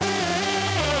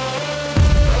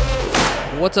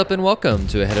What's up and welcome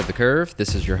to Ahead of the Curve.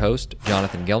 This is your host,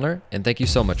 Jonathan Gellner, and thank you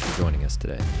so much for joining us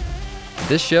today.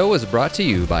 This show is brought to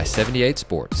you by 78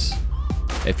 Sports.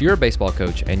 If you're a baseball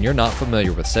coach and you're not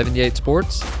familiar with 78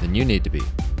 Sports, then you need to be.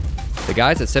 The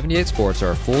guys at 78 Sports are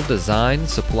a full design,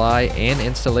 supply, and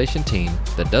installation team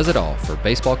that does it all for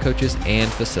baseball coaches and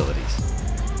facilities.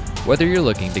 Whether you're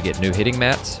looking to get new hitting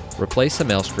mats, replace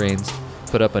some L screens,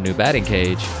 put up a new batting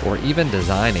cage, or even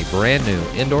design a brand new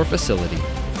indoor facility,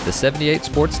 the 78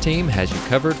 Sports team has you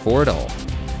covered for it all.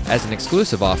 As an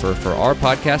exclusive offer for our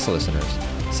podcast listeners,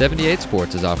 78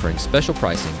 Sports is offering special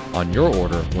pricing on your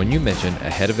order when you mention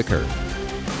Ahead of the Curve.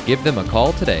 Give them a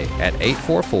call today at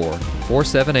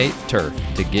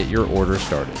 844-478-TURF to get your order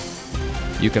started.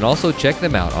 You can also check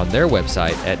them out on their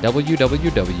website at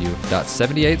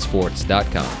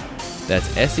www.78sports.com. That's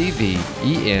SEVENTY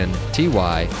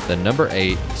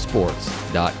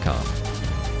 8sports.com.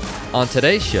 On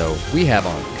today's show, we have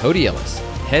on Cody Ellis,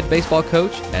 head baseball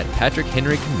coach at Patrick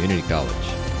Henry Community College.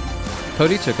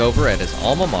 Cody took over at his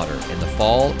alma mater in the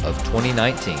fall of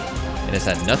 2019 and has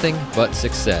had nothing but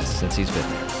success since he's been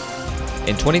there.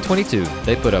 In 2022,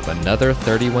 they put up another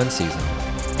 30-win season,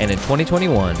 and in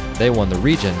 2021, they won the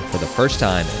region for the first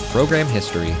time in program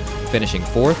history, finishing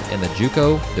fourth in the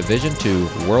JUCO Division II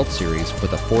World Series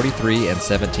with a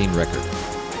 43-17 record.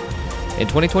 In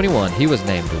 2021, he was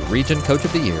named Region Coach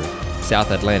of the Year,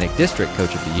 South Atlantic District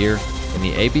Coach of the Year, and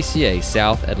the ABCA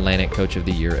South Atlantic Coach of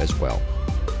the Year as well.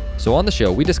 So on the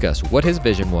show, we discuss what his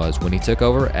vision was when he took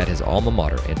over at his alma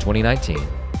mater in 2019,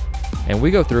 and we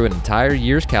go through an entire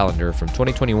year's calendar from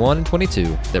 2021 and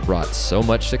 22 that brought so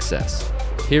much success.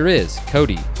 Here is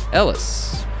Cody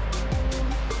Ellis.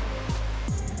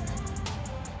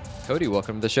 Cody,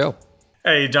 welcome to the show.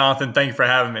 Hey, Jonathan. Thank you for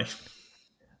having me.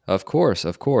 Of course.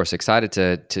 Excited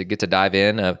to get to dive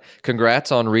in.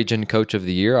 Congrats on Region Coach of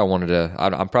the Year.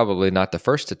 I'm probably not the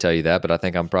first to tell you that, but I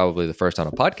think I'm probably the first on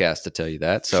a podcast to tell you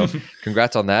that. So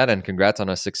congrats on that, and congrats on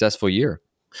a successful year.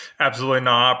 Absolutely.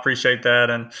 No, I appreciate that.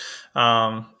 And,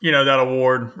 that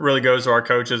award really goes to our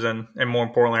coaches and more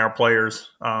importantly, our players.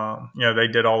 They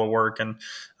did all the work, and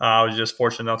I was just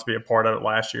fortunate enough to be a part of it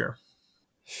last year.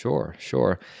 Sure.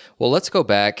 Well, let's go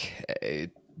back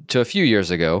to a few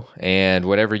years ago and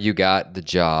whenever you got the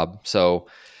job. So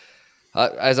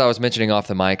as I was mentioning off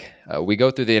the mic, we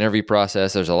go through the interview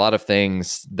process. There's a lot of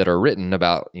things that are written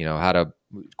about,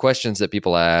 questions that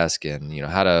people ask and,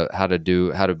 how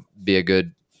to be a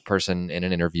good person in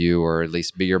an interview, or at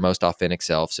least be your most authentic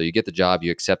self. So you get the job,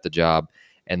 you accept the job,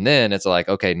 and then it's like,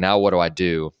 okay, now what do I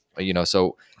do?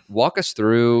 So walk us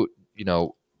through,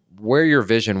 where your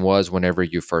vision was whenever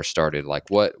you first started. Like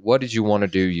what did you want to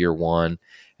do year one?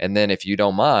 And then if you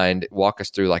don't mind, walk us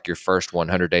through like your first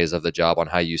 100 days of the job on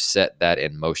how you set that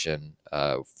in motion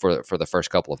for the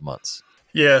first couple of months.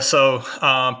 Yeah. So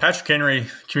Patrick Henry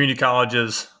Community College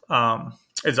is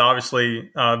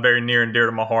obviously very near and dear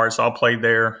to my heart. So I played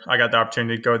there. I got the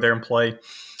opportunity to go there and play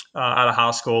out of high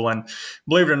school. And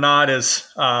believe it or not, is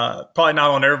probably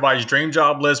not on everybody's dream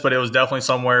job list, but it was definitely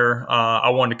somewhere I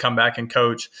wanted to come back and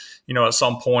coach, at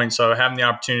some point. So having the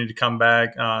opportunity to come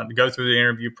back, to go through the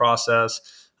interview process.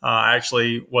 I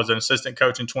actually was an assistant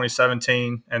coach in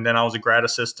 2017, and then I was a grad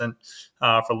assistant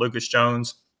for Lucas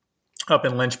Jones up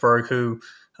in Lynchburg, who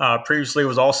previously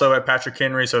was also at Patrick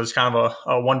Henry. So it's kind of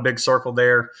a one big circle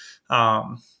there.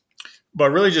 But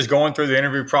really just going through the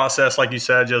interview process, like you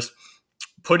said, just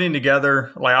putting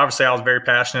together, like obviously I was very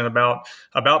passionate about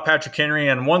Patrick Henry.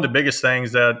 And one of the biggest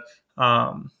things that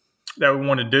we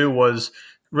wanted to do was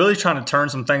really trying to turn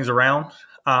some things around.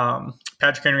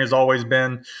 Patrick Henry has always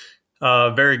been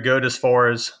very good as far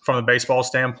as from a baseball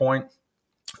standpoint,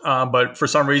 but for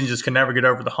some reason just could never get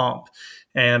over the hump.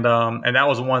 And that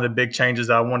was one of the big changes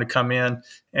that I wanted to come in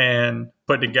and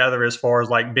put together as far as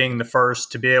like being the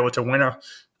first to be able to win a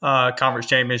conference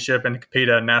championship and compete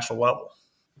at a national level.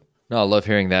 No, I love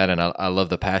hearing that, and I love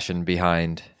the passion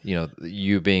behind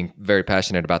you being very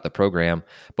passionate about the program.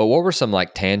 But what were some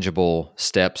like tangible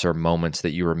steps or moments that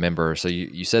you remember? So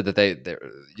you said that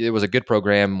it was a good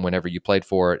program whenever you played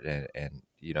for it, and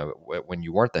when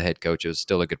you weren't the head coach, it was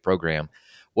still a good program.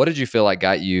 What did you feel like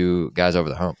got you guys over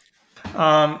the hump?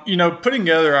 Putting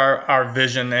together our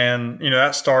vision, and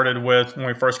that started with when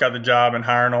we first got the job and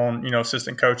hiring on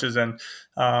assistant coaches, and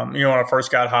when I first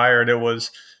got hired, it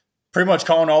was pretty much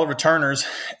calling all the returners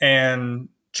and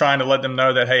trying to let them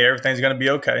know that, hey, everything's going to be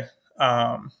okay.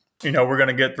 We're going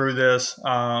to get through this.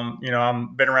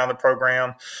 I'm been around the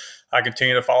program. I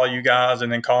continue to follow you guys, and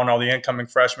then calling all the incoming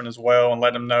freshmen as well and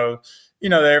let them know,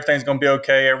 that everything's going to be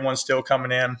okay. Everyone's still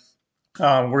coming in.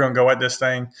 we're going to go at this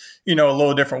thing, a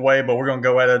little different way, but we're going to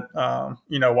go at it,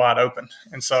 wide open.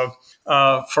 And so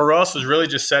for us, is really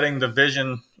just setting the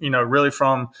vision, really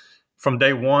from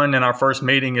day one. In our first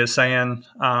meeting is saying,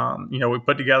 we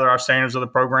put together our standards of the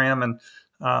program, and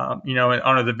and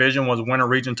under the vision was win a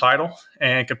region title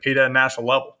and compete at a national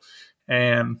level.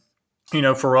 And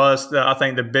for us, I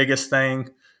think the biggest thing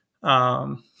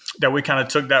that we kind of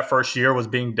took that first year was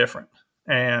being different.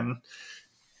 And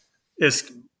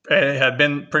it had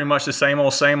been pretty much the same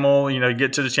old,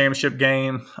 get to the championship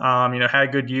game,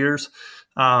 had good years,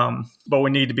 but we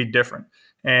need to be different.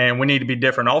 And we need to be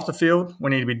different off the field.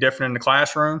 We need to be different in the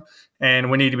classroom,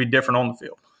 and we need to be different on the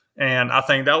field. And I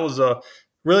think that was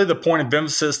really the point of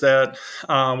emphasis that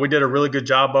we did a really good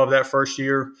job of that first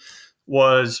year,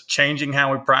 was changing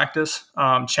how we practice,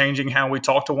 changing how we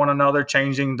talk to one another,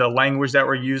 changing the language that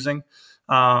we're using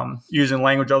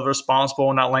language of the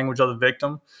responsible, not language of the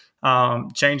victim,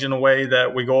 changing the way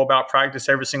that we go about practice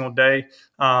every single day,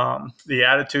 the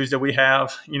attitudes that we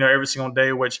have, every single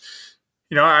day, which,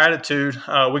 our attitude,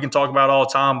 we can talk about all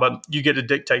the time, but you get to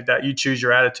dictate that. You choose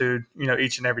your attitude,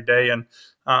 each and every day. And,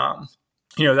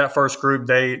 that first group,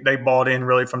 they bought in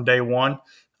really from day one.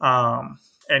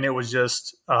 And it was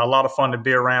just a lot of fun to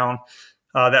be around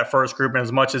that first group. And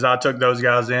as much as I took those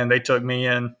guys in, they took me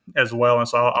in as well. And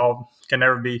so I'll can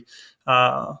never be,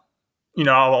 I'll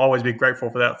always be grateful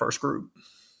for that first group.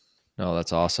 No,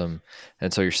 that's awesome.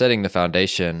 And so you're setting the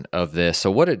foundation of this. So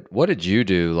what did you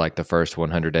do like the first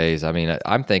 100 days? I mean,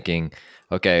 I'm thinking,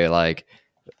 okay, like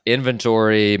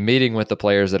inventory, meeting with the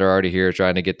players that are already here,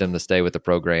 trying to get them to stay with the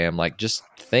program, like just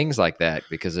things like that.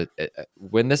 Because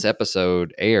when this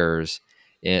episode airs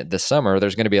in the summer,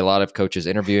 there's going to be a lot of coaches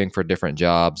interviewing for different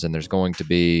jobs, and there's going to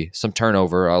be some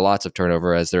turnover, lots of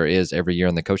turnover, as there is every year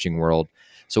in the coaching world.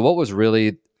 So what was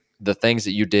really the things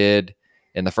that you did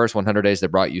in the first 100 days that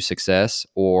brought you success?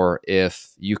 Or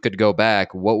if you could go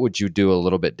back, what would you do a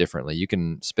little bit differently? You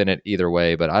can spin it either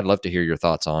way, but I'd love to hear your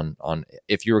thoughts on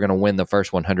if you were going to win the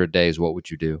first 100 days, what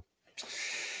would you do?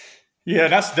 Yeah,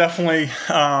 that's definitely,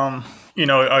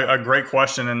 a great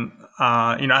question. And,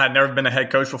 I had never been a head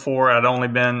coach before. I'd only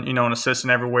been, an assistant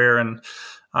everywhere. And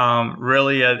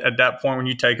really at that point, when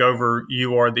you take over,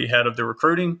 you are the head of the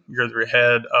recruiting, you're the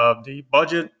head of the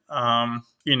budget,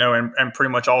 and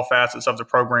pretty much all facets of the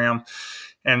program.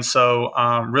 And so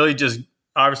really just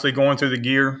obviously going through the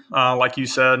gear, like you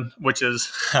said, which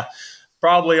is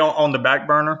probably on the back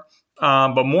burner.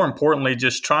 But more importantly,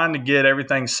 just trying to get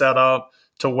everything set up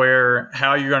to where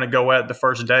how you're going to go at the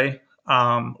first day.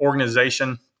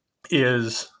 Organization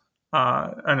is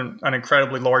an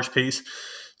incredibly large piece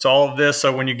to all of this.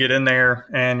 So when you get in there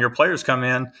and your players come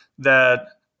in, that,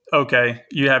 okay,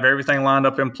 you have everything lined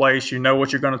up in place. You know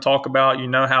what you're going to talk about. You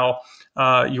know how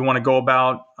you want to go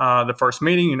about the first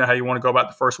meeting. You know how you want to go about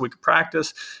the first week of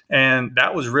practice. And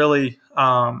that was really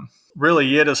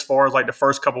it as far as like the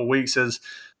first couple of weeks is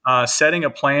setting a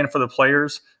plan for the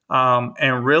players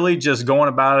and really just going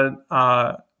about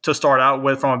it to start out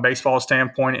with from a baseball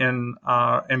standpoint in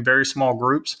very small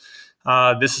groups.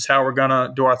 This is how we're going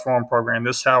to do our throwing program.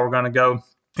 This is how we're going to go,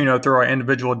 through our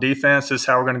individual defense. This is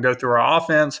how we're going to go through our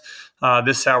offense.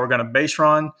 This is how we're going to base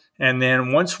run. And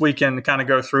then once we can kind of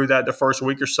go through that, the first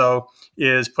week or so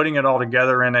is putting it all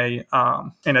together in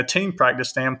a team practice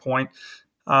standpoint.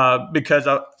 Because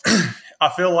I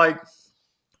feel like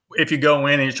if you go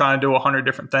in and you're trying to do 100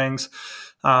 different things,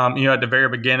 at the very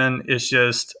beginning, it's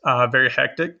just very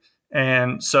hectic.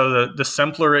 And so the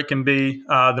simpler it can be,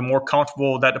 the more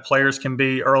comfortable that the players can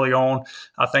be early on.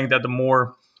 I think that the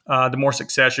more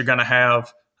success you're going to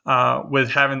have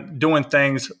with doing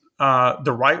things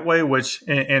the right way, which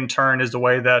in turn is the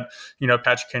way that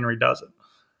Patrick Henry does it.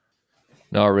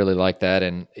 No, I really like that,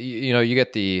 and you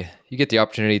get the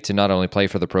opportunity to not only play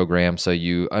for the program, so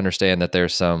you understand that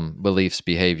there's some beliefs,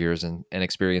 behaviors, and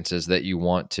experiences that you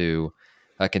want to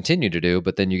continue to do,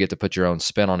 but then you get to put your own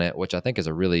spin on it, which I think is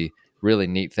a really, really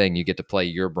neat thing. You get to play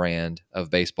your brand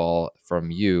of baseball from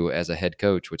you as a head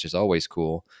coach, which is always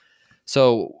cool.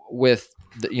 So with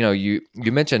you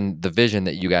mentioned the vision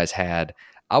that you guys had.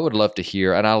 I would love to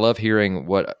hear, and I love hearing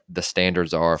what the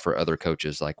standards are for other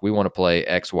coaches. Like, we want to play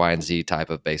X, Y, and Z type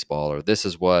of baseball, or this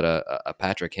is what a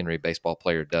Patrick Henry baseball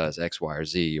player does, X, Y, or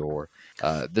Z, or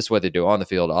this is what they do on the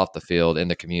field, off the field, in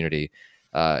the community.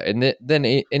 And then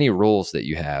any rules that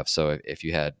you have. So if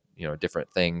you had different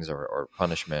things or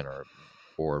punishment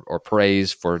or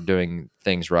praise for doing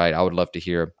things right, I would love to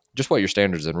hear just what your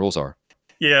standards and rules are.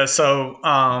 Yeah, so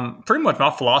pretty much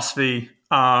my philosophy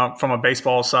from a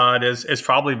baseball side is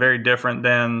probably very different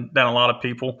than a lot of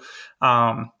people.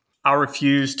 I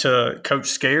refuse to coach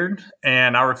scared,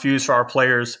 and I refuse for our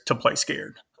players to play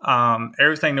scared.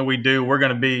 Everything that we do, we're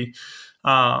going to be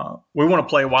we want to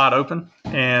play wide open,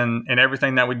 and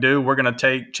everything that we do, we're going to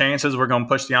take chances. We're going to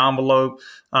push the envelope.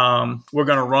 We're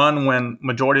going to run when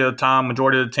majority of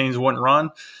the teams wouldn't run.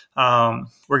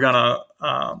 We're going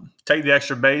to take the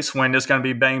extra base when it's going to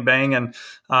be bang, bang. And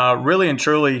really and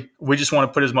truly, we just want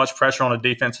to put as much pressure on the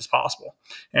defense as possible.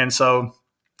 And so,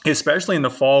 especially in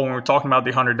the fall when we're talking about the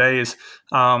 100 days,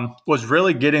 was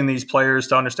really getting these players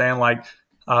to understand, like,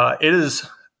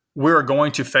 we're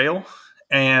going to fail.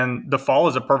 And the fall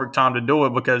is a perfect time to do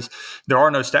it because there are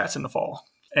no stats in the fall.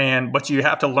 But you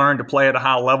have to learn to play at a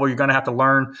high level. You're going to have to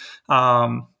learn.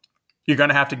 You're going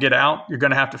to have to get out. You're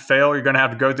going to have to fail. You're going to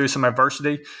have to go through some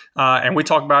adversity. And we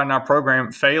talk about in our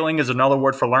program, failing is another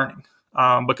word for learning.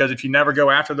 Because if you never go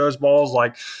after those balls,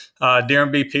 like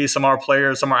during BP, some of our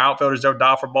players, some of our outfielders, they'll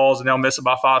dive for balls and they'll miss it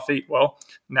by 5 feet. Well,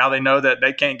 now they know that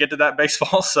they can't get to that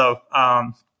baseball. So,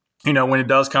 when it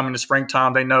does come into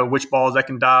springtime, they know which balls they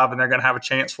can dive and they're going to have a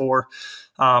chance for.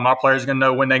 Our players are going to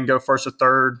know when they can go first or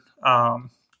third,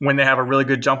 when they have a really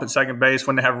good jump at second base,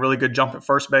 when they have a really good jump at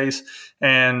first base.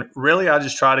 And really, I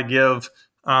just try to give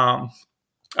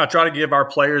our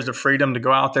players the freedom to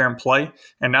go out there and play.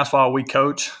 And that's why we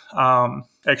coach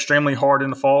extremely hard in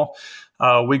the fall.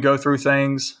 We go through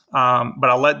things, but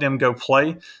I let them go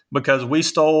play because we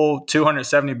stole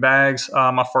 270 bags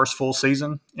my first full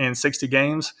season in 60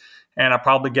 games, and I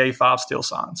probably gave 5 steal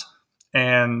signs.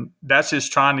 And that's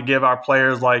just trying to give our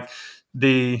players like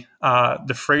the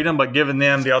freedom, but giving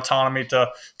them the autonomy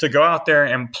to go out there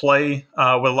and play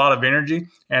with a lot of energy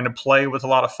and to play with a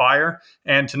lot of fire,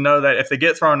 and to know that if they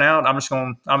get thrown out, I'm just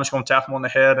going to tap them on the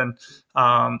head and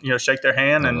shake their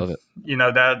hand, and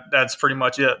that's pretty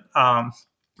much it.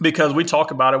 Because we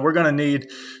talk about it, we're going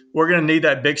to need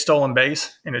that big stolen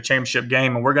base in a championship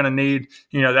game, and we're going to need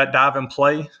that dive and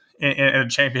play in a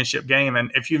championship game.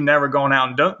 And if you've never gone out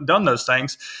and done those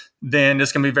things, then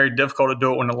it's going to be very difficult to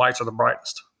do it when the lights are the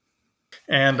brightest.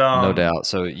 And no doubt.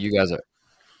 So you guys are,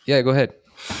 yeah, go ahead.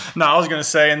 No, I was going to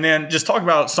say, and then just talk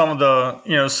about some of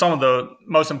the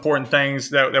most important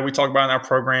things that we talk about in our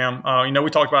program. We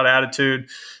talk about attitude.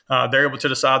 They're able to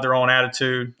decide their own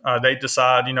attitude. They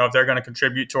decide, if they're going to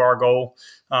contribute to our goal.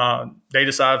 They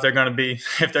decide if they're going to be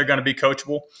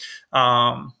coachable.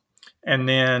 And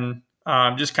then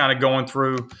just kind of going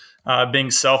through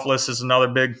being selfless is another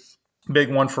big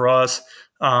one for us.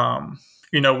 What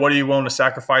are you willing to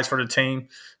sacrifice for the team?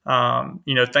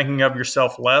 Thinking of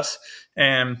yourself less.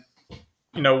 And,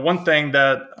 one thing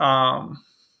that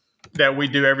we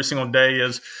do every single day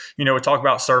is, we talk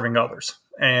about serving others.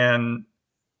 And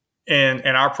in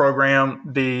our program,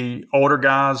 the older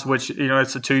guys, which,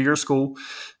 it's a 2-year school,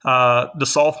 the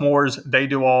sophomores, they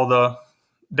do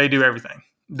everything.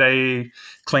 They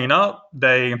clean up,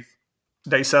 they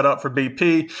set up for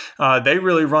BP. They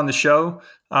really run the show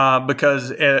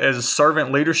because as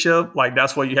servant leadership, like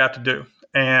that's what you have to do.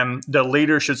 And the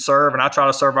leader should serve, and I try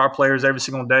to serve our players every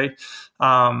single day.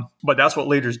 But that's what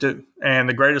leaders do. And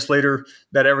the greatest leader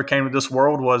that ever came to this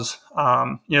world was,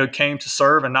 came to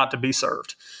serve and not to be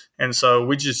served. And so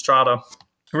we just try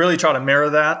to mirror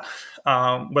that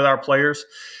with our players.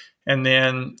 And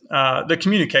then the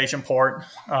communication part.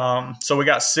 So we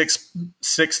got six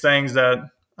things that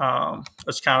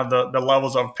it's kind of the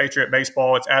levels of Patriot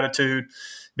baseball. It's attitude,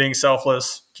 being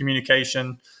selfless,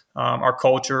 communication, our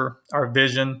culture, our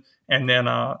vision, and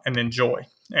then joy.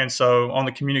 And so on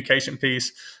the communication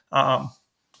piece,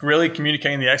 really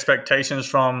communicating the expectations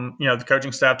from the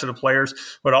coaching staff to the players,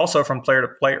 but also from player to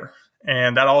player,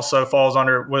 and that also falls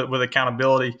under with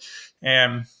accountability.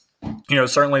 And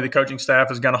certainly the coaching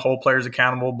staff is going to hold players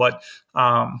accountable, but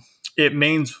it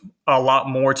means a lot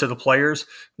more to the players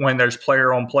when there's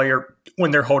player on player,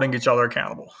 when they're holding each other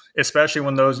accountable, especially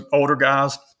when those older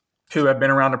guys who have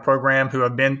been around the program, who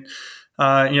have been,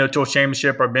 to a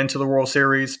championship or been to the World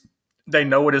Series, they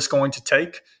know what it's going to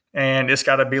take, and it's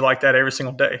got to be like that every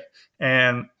single day.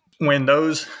 And when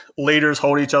those leaders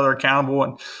hold each other accountable,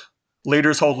 and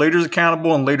leaders hold leaders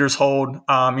accountable, and leaders hold,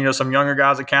 some younger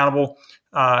guys accountable,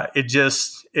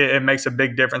 it makes a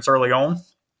big difference early on.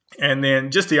 And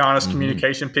then just the honest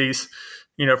communication piece,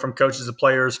 from coaches to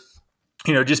players,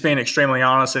 just being extremely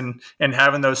honest and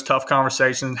having those tough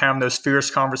conversations, having those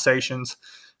fierce conversations,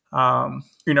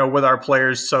 with our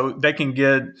players so they can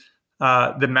get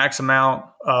the max amount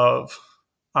of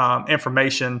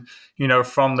information,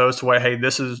 from those to where, hey,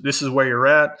 this is where you're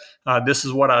at. This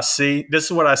is what I see. This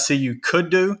is what I see you could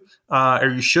do or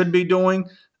you should be doing.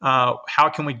 How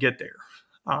can we get there?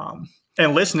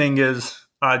 And listening is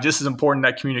just as important,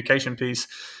 that communication piece,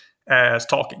 as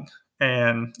talking.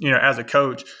 And, as a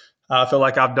coach, I feel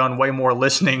like I've done way more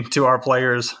listening to our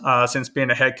players since being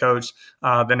a head coach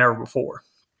than ever before.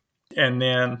 And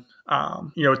then,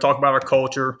 we talk about our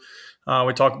culture.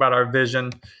 We talk about our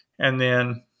vision. And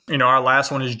then, our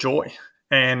last one is joy.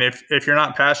 And if you're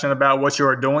not passionate about what you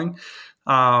are doing,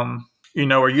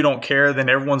 or you don't care, then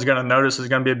everyone's going to notice. There's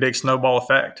going to be a big snowball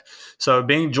effect. So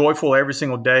being joyful every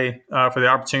single day for the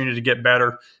opportunity to get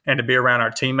better and to be around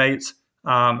our teammates.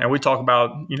 And we talk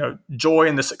about, joy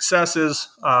in the successes,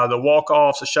 the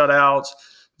walk-offs, the shutouts,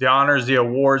 the honors, the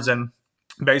awards. And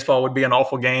baseball would be an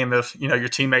awful game if, your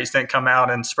teammates didn't come out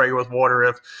and spray you with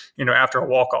water after a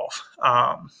walk-off.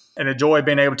 And the joy of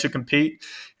being able to compete.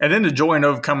 And then the joy in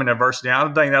overcoming adversity. I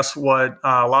don't think that's what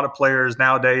a lot of players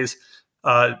nowadays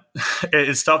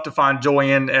it's tough to find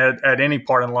joy in at any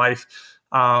part in life.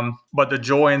 But the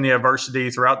joy in the adversity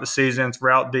throughout the season,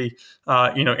 throughout the,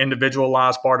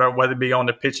 individualized part of it, whether it be on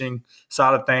the pitching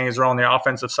side of things or on the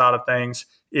offensive side of things,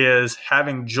 is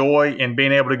having joy in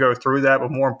being able to go through that.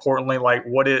 But more importantly, like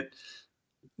what it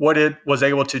was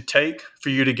able to take for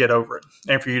you to get over it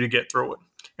and for you to get through it.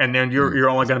 And then you're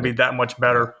only going to be that much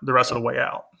better the rest of the way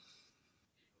out.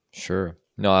 Sure.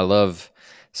 No, I love.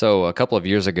 So a couple of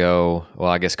years ago, well,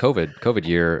 I guess COVID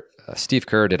year, Steve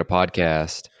Kerr did a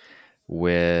podcast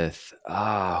with,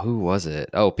 who was it?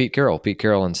 Oh, Pete Carroll. Pete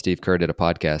Carroll and Steve Kerr did a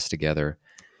podcast together,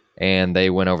 and they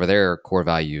went over their core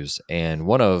values. And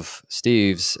one of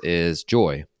Steve's is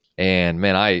joy. And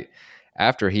man,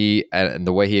 after and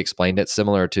the way he explained it,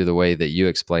 similar to the way that you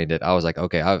explained it, I was like,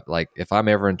 okay, if I'm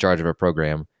ever in charge of a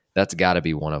program, that's got to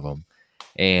be one of them.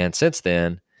 And since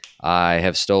then, I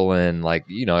have stolen,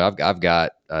 I've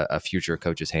got a future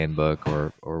coach's handbook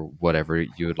or whatever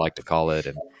you would like to call it,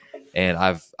 and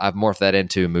I've morphed that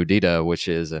into Mudita, which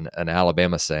is an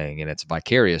Alabama saying, and it's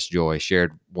vicarious joy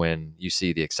shared when you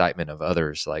see the excitement of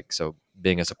others. So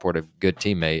being a supportive, good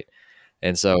teammate,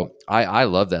 and so I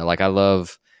love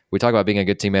that. We talk about being a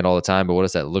good teammate all the time, but what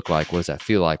does that look like? What does that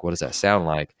feel like? What does that sound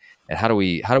like? And how do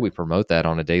we promote that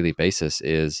on a daily basis?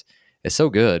 It's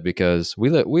so good because we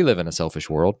live in a selfish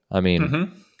world. I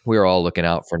mean, we're all looking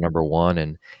out for number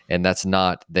one, and that's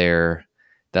not their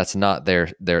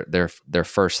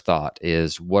first thought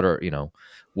is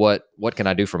what can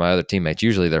I do for my other teammates?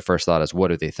 Usually their first thought is what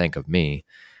do they think of me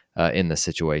in this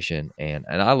situation, and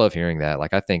I love hearing that.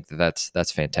 I think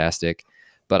that's fantastic.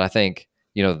 But I think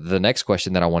the next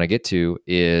question that I want to get to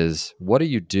is what do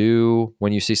you do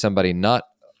when you see somebody not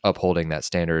upholding that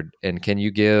standard? And can you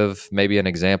give maybe an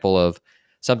example of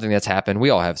something that's happened?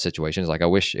 We all have situations I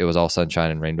wish it was all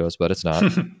sunshine and rainbows, but it's not.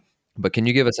 But can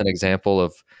you give us an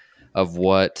example of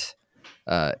what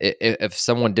if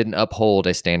someone didn't uphold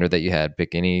a standard that you had?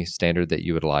 Pick any standard that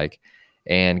you would like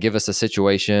and give us a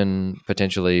situation.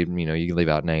 Potentially, you can leave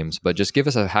out names, but just give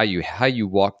us how you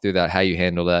walk through that, how you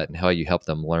handle that, and how you help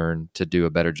them learn to do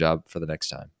a better job for the next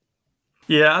time.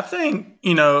 Yeah, I think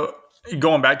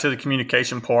going back to the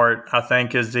communication part, I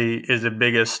think is the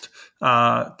biggest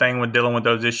thing with dealing with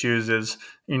those issues. Is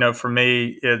for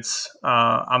me, it's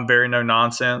I'm very no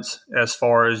nonsense as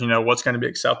far as what's going to be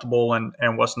acceptable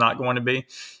and what's not going to be.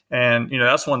 And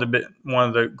that's one of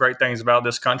the great things about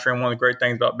this country, and one of the great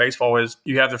things about baseball is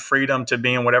you have the freedom to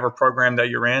be in whatever program that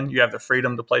you're in. You have the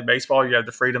freedom to play baseball. You have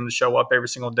the freedom to show up every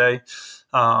single day.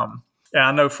 And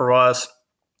I know for us,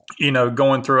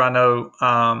 going through, I know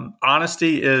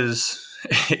honesty is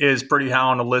pretty high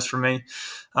on the list for me.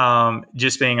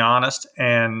 Just being honest,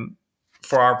 and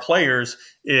for our players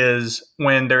is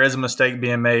when there is a mistake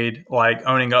being made,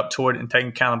 owning up to it and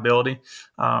taking accountability.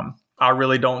 I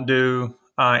really don't do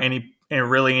any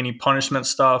punishment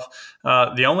stuff.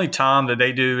 The only time that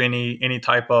they do any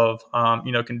type of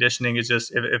conditioning is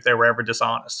just if they were ever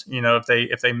dishonest.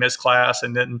 If they missed class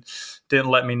and didn't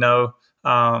let me know.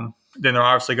 Then they're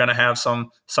obviously going to have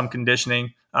some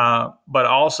conditioning. But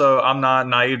also, I'm not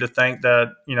naive to think that,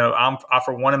 I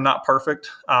for one, am not perfect.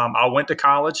 I went to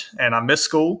college and I missed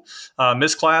school,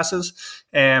 missed classes.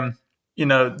 And,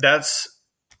 that's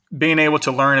being able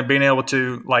to learn and being able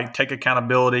to take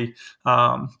accountability,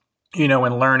 and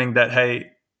learning that,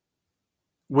 hey,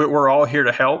 we're all here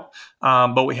to help.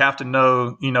 But we have to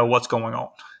know, what's going on.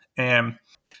 And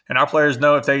our players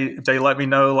know if they let me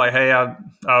know, hey, I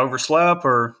overslept,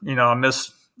 or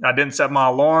I didn't set my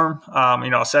alarm.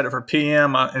 I set it for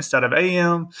PM instead of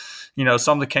AM.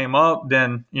 Something came up,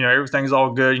 then everything's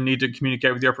all good. You need to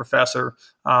communicate with your professor.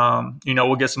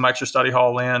 We'll get some extra study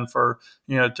hall in for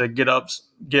to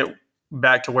get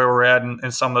back to where we're at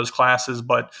in some of those classes.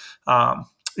 But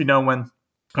when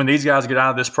these guys get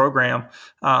out of this program,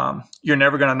 you're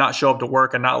never going to not show up to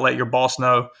work and not let your boss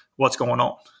know what's going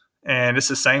on. And it's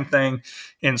the same thing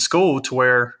in school, to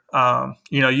where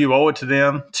you owe it to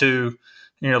them to,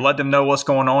 let them know what's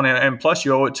going on. And plus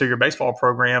you owe it to your baseball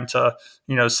program to,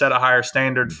 set a higher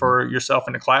standard for yourself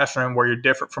in the classroom where you're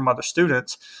different from other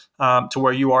students, to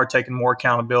where you are taking more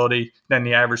accountability than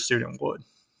the average student would.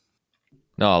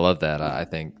 No, I love that. I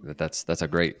think that's a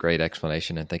great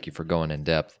explanation, and thank you for going in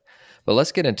depth. But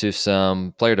let's get into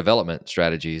some player development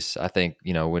strategies. I think,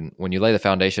 when you lay the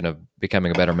foundation of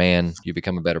becoming a better man, you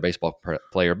become a better baseball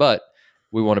player, but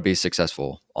we want to be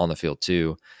successful on the field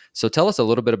too. So tell us a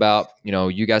little bit about,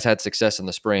 you guys had success in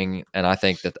the spring, and I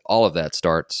think that all of that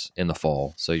starts in the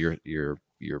fall. So I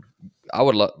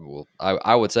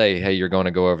would say, hey, you're going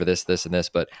to go over this, and this,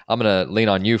 but I'm going to lean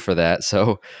on you for that.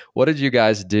 So what did you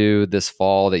guys do this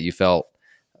fall that you felt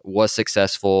was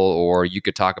successful, or you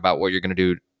could talk about what you're going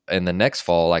to do in the next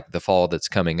fall, like the fall that's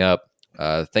coming up,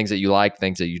 things that you like,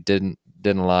 things that you didn't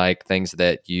like, things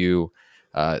that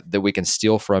that we can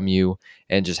steal from you,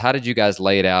 and just how did you guys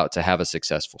lay it out to have a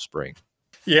successful spring?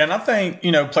 Yeah, and I think,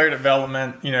 player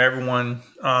development, everyone,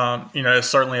 is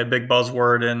certainly a big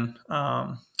buzzword and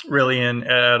really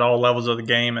at all levels of the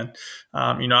game. And,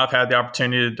 I've had the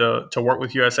opportunity to work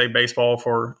with USA Baseball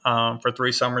for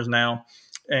 3 summers now.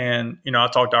 And, I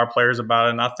talked to our players about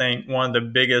it. And I think one of the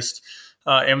biggest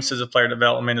emphasis of player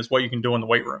development is what you can do in the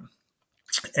weight room.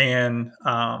 And,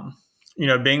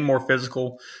 being more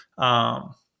physical.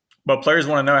 But players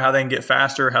want to know how they can get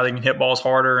faster, how they can hit balls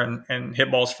harder and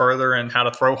hit balls further, and how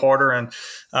to throw harder. And,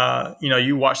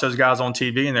 you watch those guys on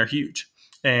TV and they're huge.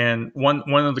 And one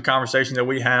of the conversations that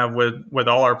we have with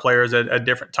all our players at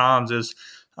different times is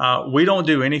we don't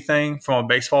do anything from a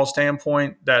baseball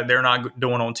standpoint that they're not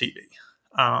doing on TV.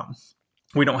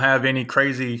 We don't have any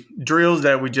crazy drills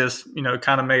that we just,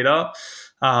 kind of made up.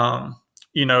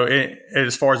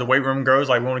 As far as the weight room goes,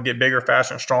 like we want to get bigger,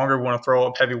 faster, and stronger. We want to throw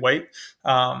up heavy weight.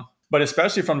 But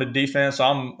especially from the defense,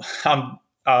 I'm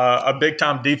a big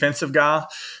time defensive guy.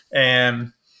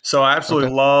 And so I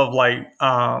absolutely love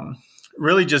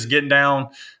really just getting down,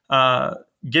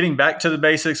 getting back to the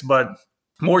basics, but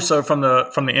more so from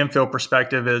the infield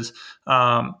perspective is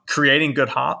creating good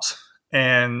hops.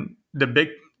 And the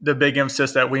big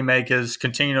emphasis that we make is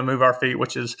continue to move our feet,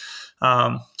 which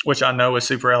I know is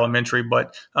super elementary,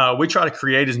 but we try to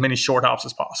create as many short hops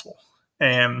as possible.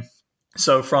 And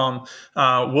so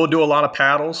we'll do a lot of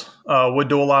paddles, we'll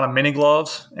do a lot of mini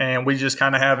gloves, and we just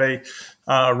kind of have a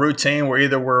routine where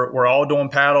either we're all doing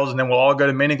paddles and then we'll all go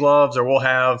to mini gloves, or we'll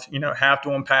have, half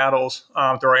doing paddles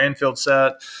through our infield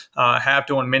set, half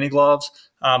doing mini gloves.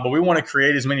 But we want to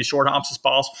create as many short hops as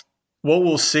possible. What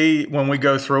we'll see when we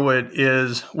go through it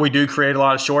is we do create a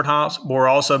lot of short hops, but we're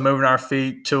also moving our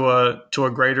feet to a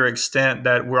greater extent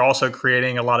that we're also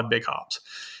creating a lot of big hops.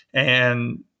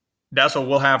 And that's what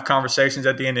we'll have conversations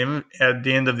at the end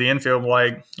of the infield,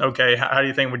 like, okay, how do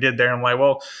you think we did there? And I'm like,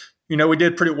 well, we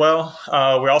did pretty well.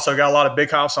 We also got a lot of big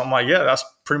hops. So I'm like, yeah, that's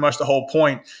pretty much the whole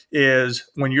point is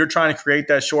when you're trying to create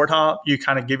that short hop, you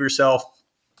kind of give yourself,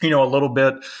 a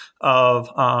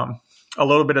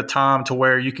little bit of time to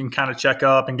where you can kind of check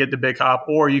up and get the big hop,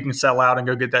 or you can sell out and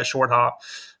go get that short hop.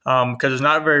 Because there's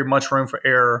not very much room for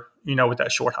error, with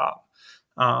that short hop.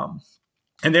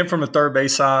 And then from the third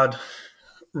base side,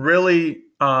 really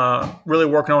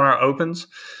working on our opens,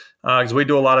 because we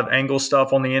do a lot of angle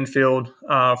stuff on the infield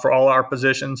for all our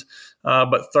positions.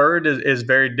 But third is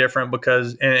very different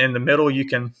because in the middle you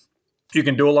can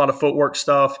do a lot of footwork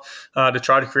stuff to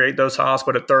try to create those hops.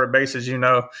 But at third base, as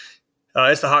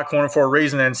it's the hot corner for a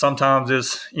reason, and sometimes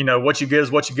it's what you get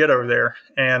is what you get over there.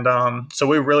 And so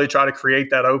we really try to create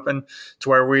that open to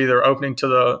where we're either opening to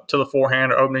the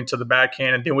forehand or opening to the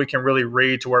backhand, and then we can really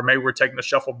read to where maybe we're taking the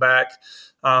shuffle back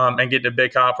and getting a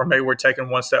big hop, or maybe we're taking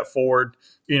one step forward,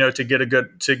 to get a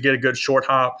good short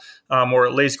hop, or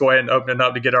at least go ahead and open it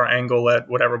up to get our angle at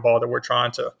whatever ball that we're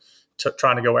trying to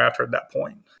go after at that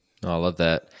point. Oh, I love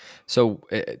that. So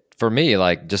for me,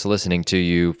 like just listening to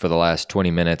you for the last 20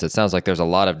 minutes, it sounds like there's a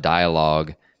lot of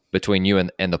dialogue between you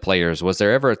and the players. Was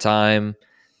there ever a time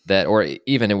that, or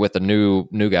even with the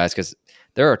new guys, because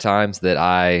there are times that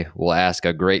I will ask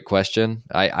a great question.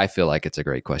 I feel like it's a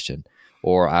great question,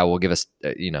 or I will give us,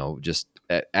 just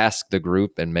ask the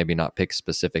group and maybe not pick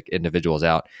specific individuals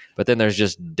out. But then there's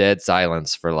just dead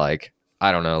silence for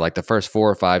I don't know, like the first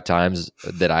 4 or 5 times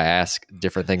that I ask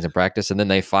different things in practice. And then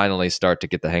they finally start to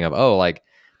get the hang of,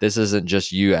 this isn't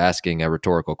just you asking a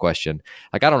rhetorical question.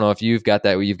 I don't know if you've got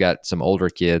that, you've got some older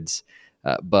kids,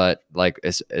 but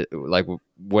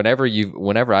whenever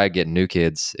I get new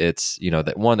kids, it's,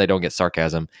 that one, they don't get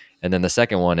sarcasm. And then the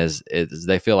second one is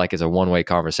they feel like it's a one-way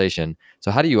conversation. So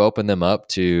how do you open them up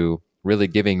to really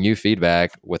giving you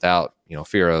feedback without,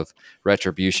 fear of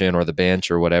retribution or the bench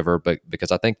or whatever. But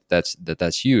because I think that's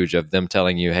huge, of them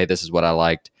telling you, hey, this is what I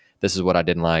liked, this is what I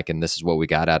didn't like, and this is what we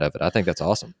got out of it. I think that's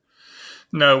awesome.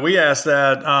 No, we asked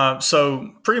that.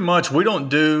 So pretty much we don't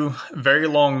do very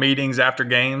long meetings after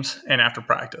games and after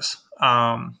practice.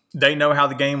 They know how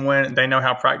the game went. They know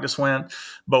how practice went.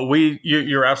 But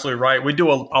you're absolutely right. We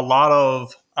do a lot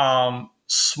of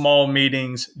small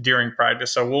meetings during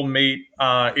practice. So we'll meet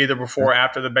either before or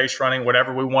after the base running,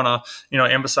 whatever we want to,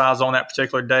 emphasize on that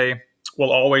particular day.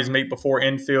 We'll always meet before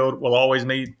infield. We'll always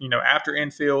meet, after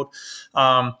infield.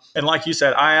 And like you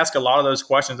said, I ask a lot of those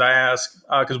questions. I ask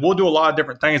because we'll do a lot of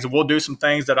different things, and we'll do some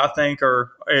things that I think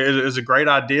is a great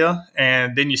idea,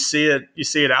 and then you see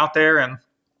it out there, and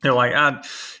you're like, I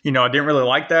didn't really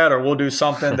like that, or we'll do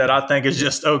something that I think is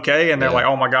just okay, and they're like,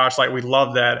 oh my gosh, like we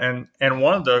love that. And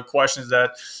one of the questions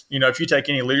that if you take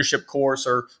any leadership course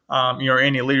or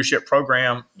any leadership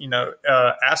program,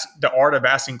 ask the art of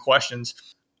asking questions.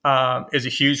 Is a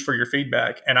huge for your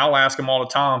feedback. And I'll ask them all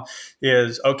the time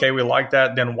is, okay, we like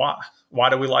that. Then why? Why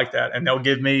do we like that? And they'll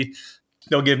give me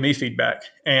feedback.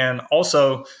 And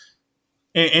also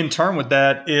in turn with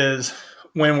that is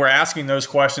when we're asking those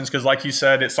questions, because like you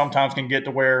said, it sometimes can get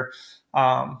to where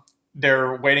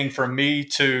they're waiting for me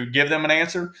to give them an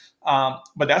answer.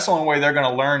 But that's the only way they're going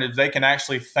to learn is they can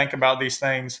actually think about these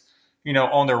things,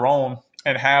 on their own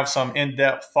and have some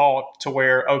in-depth thought to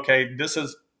where, okay, this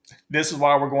is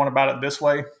why we're going about it this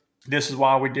way. This is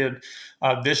why we did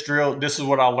this drill. This is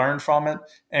what I learned from it.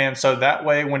 And so that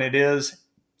way, when it is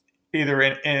either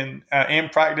in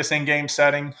practice, in game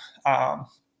setting, or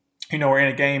in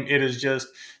a game, it is just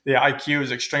the IQ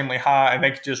is extremely high, and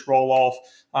they can just roll off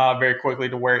very quickly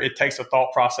to where it takes a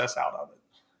thought process out of it.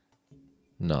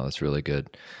 No, that's really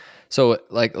good. So,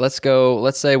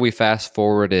 let's say we fast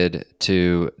forwarded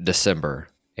to December,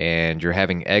 and you're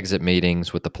having exit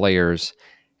meetings with the players.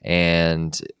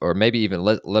 Or maybe even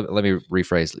let me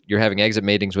rephrase. You're having exit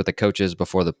meetings with the coaches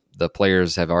before the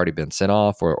players have already been sent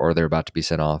off or they're about to be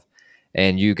sent off,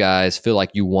 and you guys feel like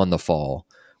you won the fall.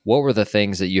 What were the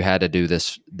things that you had to do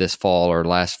this fall or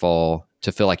last fall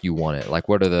to feel like you won it? Like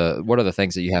what are the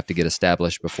things that you have to get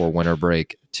established before winter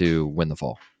break to win the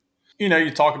fall?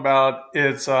 You talk about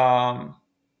it's some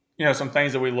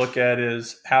things that we look at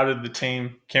is how did the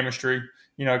team chemistry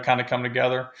kind of come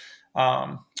together.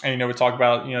 And, we talk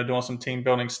about, doing some team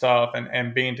building stuff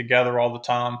and being together all the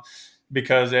time,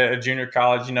 because at junior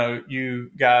college,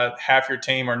 you got half your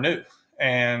team are new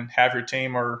and half your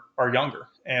team are younger.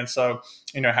 And so,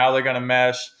 how they're going to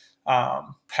mesh,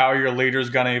 how your leader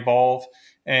is going to evolve.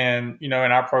 And, in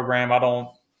our program, I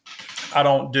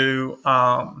don't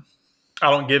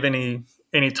give any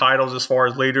titles as far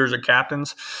as leaders or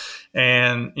captains.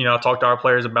 And, I talk to our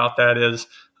players about that is,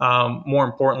 more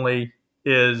importantly,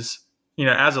 is,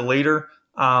 as a leader,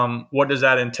 what does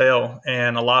that entail?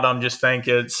 And a lot of them just think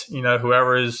it's,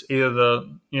 whoever is either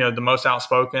the most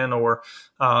outspoken or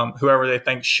whoever they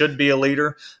think should be a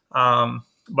leader.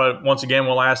 But once again,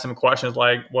 we'll ask them questions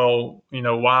like, well,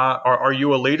 why are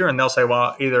you a leader? And they'll say,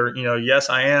 well, either, yes,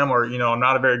 I am, or, I'm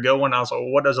not a very good one. I was like,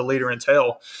 well, what does a leader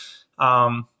entail?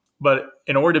 But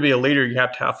in order to be a leader, you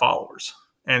have to have followers.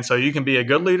 And so you can be a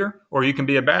good leader or you can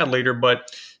be a bad leader, but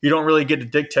you don't really get to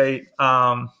dictate,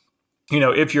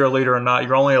 if you're a leader or not.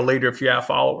 You're only a leader if you have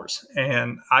followers.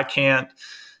 And I can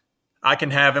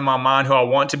have in my mind who I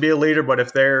want to be a leader, but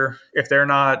if they're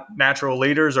not natural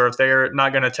leaders or if they're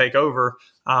not going to take over,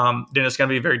 then it's going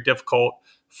to be very difficult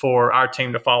for our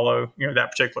team to follow,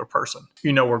 that particular person,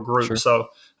 or group. Sure. So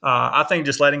I think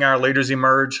just letting our leaders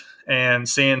emerge and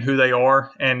seeing who they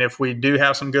are. And if we do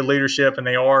have some good leadership and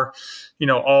they are,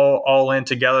 all in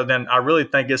together, then I really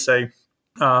think it's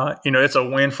it's a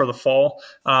win for the fall,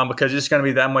 because it's going to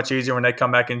be that much easier when they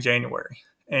come back in January.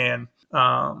 And,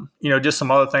 just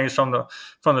some other things from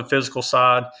the physical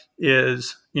side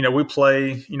is, we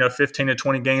play, 15 to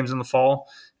 20 games in the fall,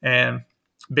 and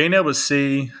being able to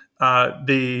see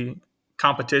the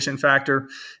competition factor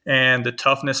and the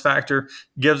toughness factor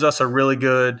gives us a really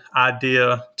good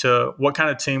idea to what kind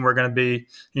of team we're going to be,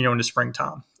 in the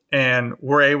springtime. And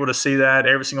we're able to see that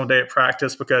every single day at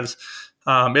practice, because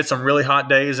it's some really hot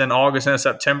days in August and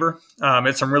September.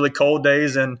 It's some really cold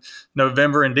days in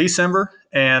November and December.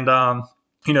 And,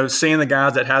 seeing the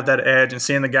guys that have that edge and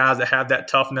seeing the guys that have that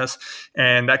toughness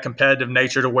and that competitive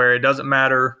nature to where it doesn't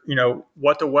matter,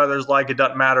 what the weather's like. It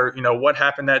doesn't matter, what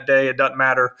happened that day. It doesn't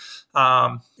matter.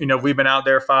 We've been out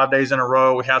there 5 days in a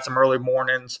row. We had some early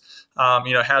mornings,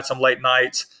 had some late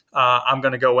nights. I'm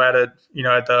going to go at it,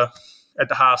 at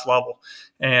the highest level.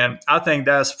 And I think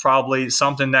that's probably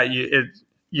something that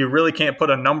you really can't put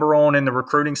a number on in the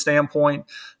recruiting standpoint,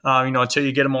 until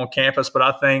you get them on campus. But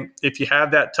I think if you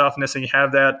have that toughness and you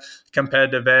have that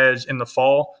competitive edge in the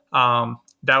fall,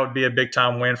 that would be a big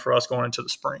time win for us going into the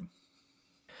spring.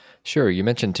 Sure. You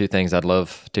mentioned two things I'd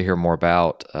love to hear more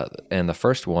about, and the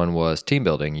first one was team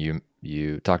building.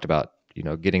 You talked about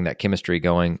getting that chemistry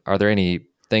going. Are there any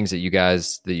things that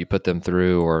you put them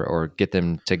through or get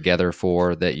them together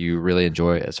for that you really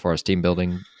enjoy as far as team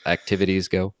building activities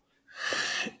go?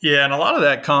 Yeah, and a lot of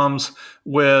that comes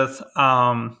with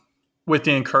the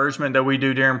encouragement that we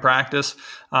do during practice,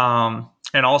 and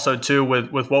also too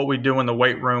with what we do in the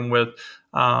weight room with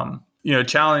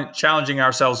challenging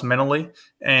ourselves mentally.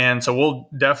 And so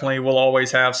we'll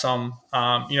always have some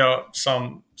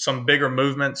bigger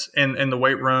movements in the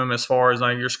weight room as far as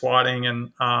your squatting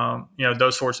and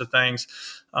those sorts of things.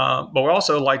 But we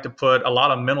also like to put a lot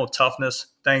of mental toughness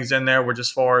things in there, which as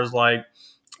far as our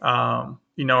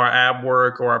ab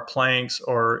work or our planks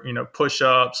or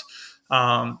push-ups,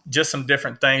 just some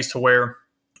different things to where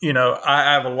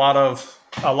I have a lot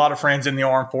of friends in the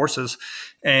armed forces,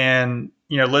 and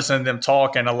listening to them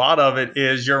talk, and a lot of it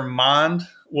is your mind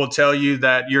will tell you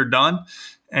that you're done,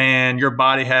 and your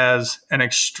body has an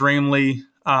extremely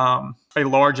a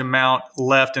large amount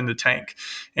left in the tank.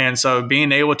 And so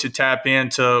being able to tap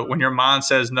into when your mind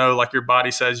says no, like your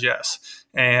body says yes,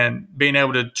 and being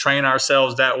able to train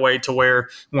ourselves that way to where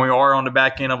when we are on the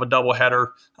back end of a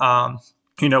doubleheader,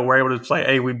 we're able to play,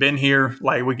 hey, we've been here,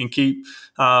 like we can keep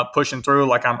pushing through.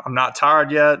 Like I'm not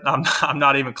tired yet. I'm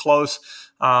not even close.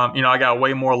 I got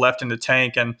way more left in the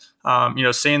tank, and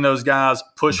seeing those guys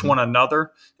push one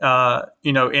another,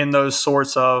 in those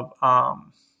sorts of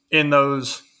in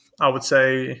those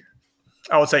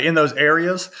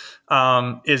areas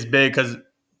is big, because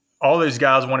all these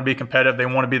guys want to be competitive. They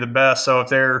want to be the best. So if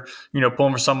they're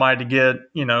pulling for somebody to get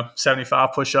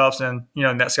 75 push-ups, and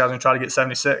next guy's going to try to get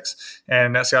 76,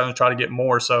 and next guy's going to try to get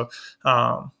more. So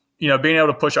being able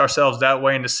to push ourselves that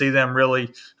way and to see them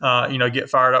really get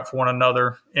fired up for one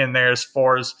another in there, as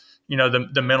far as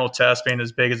the mental test being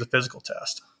as big as the physical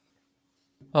test.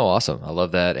 Oh, awesome. I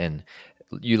love that. And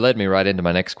you led me right into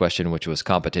my next question, which was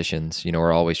competitions.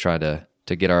 We're always trying to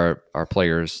get our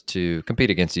players to compete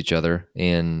against each other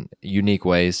in unique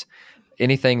ways.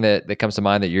 Anything that comes to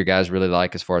mind that you guys really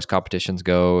like as far as competitions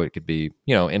go? It could be,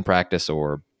 in practice,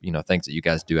 or, things that you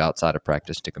guys do outside of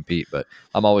practice to compete, but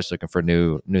I'm always looking for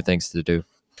new things to do.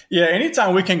 Yeah.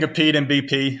 Anytime we can compete in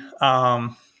BP,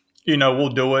 we'll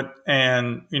do it.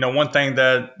 And, one thing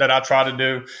that I try to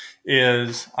do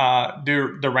is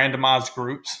do the randomized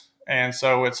groups. And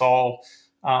so it's all,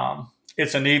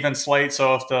 it's an even slate.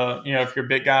 So if your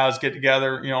big guys get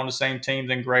together, on the same team,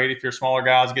 then great. If your smaller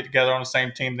guys get together on the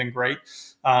same team, then great.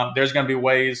 There's going to be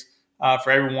ways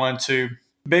for everyone to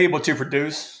be able to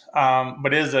produce.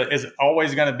 But is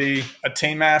always going to be a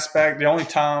team aspect. The only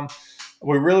time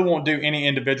we really won't do any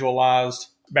individualized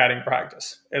batting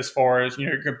practice, as far as,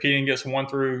 you're competing against 1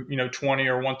 through, 20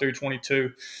 or 1 through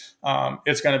 22.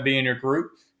 It's going to be in your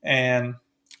group. And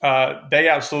they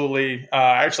absolutely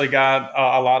actually got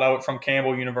a lot of it from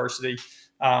Campbell University.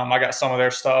 I got some of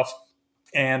their stuff,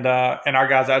 and our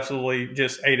guys absolutely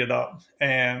just ate it up.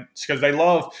 And it's because they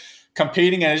love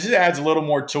competing, and it just adds a little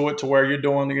more to it, to where you're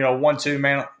doing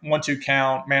 1-2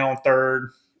 count, man on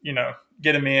third,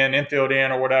 get them in, infield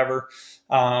in, or whatever.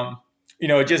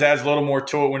 It just adds a little more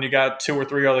to it when you got 2 or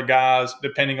 3 other guys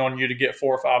depending on you to get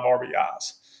 4 or 5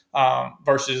 RBIs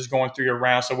versus going through your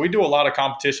round. So we do a lot of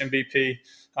competition BP.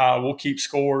 We'll keep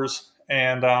scores,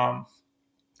 and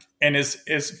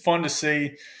it's fun to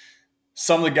see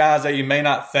some of the guys that you may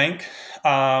not think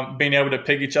being able to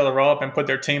pick each other up and put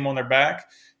their team on their back.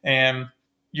 And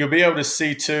you'll be able to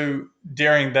see too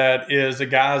during that is the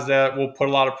guys that will put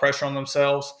a lot of pressure on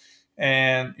themselves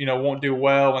and won't do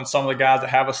well, and some of the guys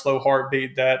that have a slow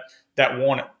heartbeat that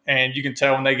want it. And you can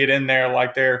tell when they get in there,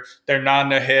 like they're nodding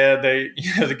their head. They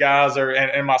the guys are,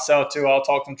 and myself too, I'll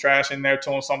talk some trash in there to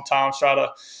them sometimes, try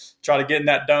to get in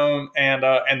that dome, and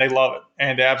they love it,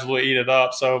 and they absolutely eat it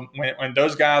up. So when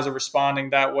those guys are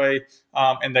responding that way,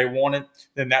 and they want it,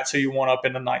 then that's who you want up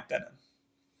in the ninth inning.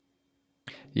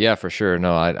 Yeah, for sure.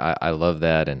 No, I love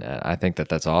that, and I think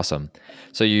that's awesome.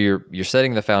 So you're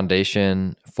setting the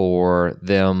foundation for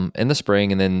them in the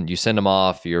spring, and then you send them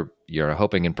off. You're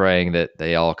hoping and praying that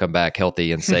they all come back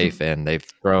healthy and safe, and they've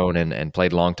thrown and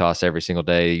played long toss every single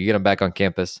day. You get them back on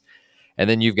campus, and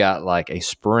then you've got like a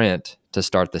sprint to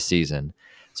start the season.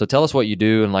 So tell us what you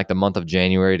do in like the month of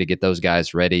January to get those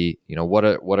guys ready. What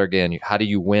are again? How do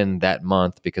you win that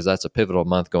month? Because that's a pivotal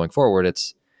month going forward.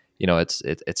 It's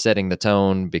it's setting the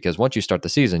tone, because once you start the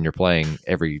season, you're playing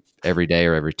every day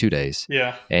or every 2 days,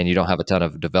 Yeah. and you don't have a ton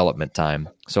of development time.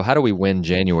 So how do we win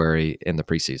January in the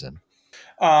preseason?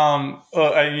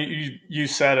 You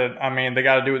said it. I mean, they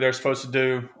got to do what they're supposed to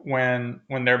do when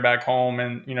they're back home,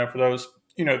 and for those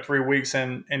 3 weeks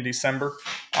in December.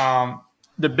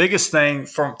 The biggest thing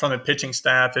from the pitching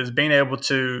staff is being able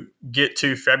to get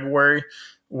to February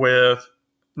with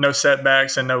no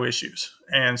setbacks and no issues.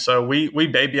 And so we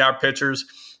baby our pitchers.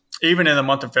 Even in the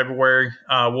month of February,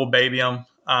 we'll baby them.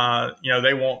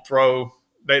 They won't throw.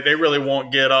 They really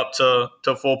won't get up to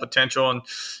full potential. And,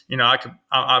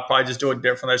 I'd probably just do it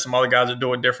differently. There's some other guys that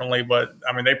do it differently, but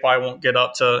I mean, they probably won't get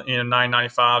up to,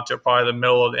 995 to probably the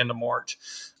middle of the end of March,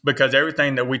 because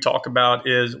everything that we talk about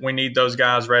is we need those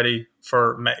guys ready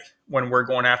for May when we're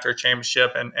going after a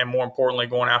championship and more importantly,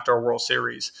 going after a World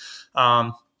Series.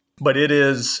 But it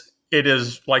is,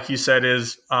 like you said,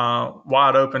 is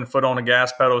wide open, foot on the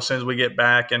gas pedal as soon as we get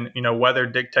back. And, weather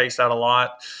dictates that a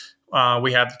lot.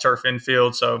 We have the turf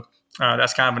infield, so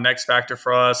that's kind of a next factor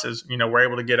for us is, we're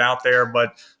able to get out there.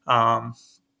 But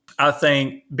I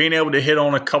think being able to hit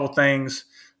on a couple things,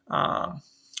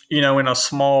 in a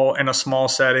small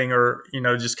setting, or,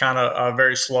 just kind of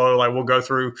very slow, like we'll go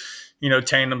through,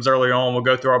 tandems early on. We'll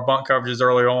go through our bunt coverages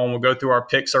early on. We'll go through our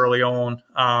picks early on,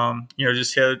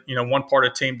 just hit, one part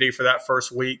of Team D for that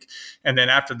first week. And then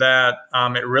after that,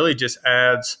 it really just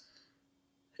adds –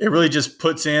 it really just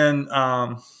puts in,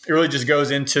 it really just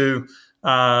goes into,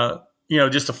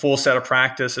 just a full set of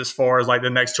practice as far as like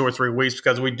the next 2 or 3 weeks,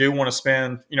 because we do want to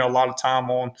spend, a lot of time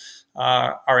on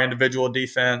our individual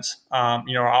defense,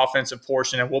 our offensive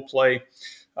portion. And we'll play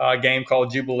a game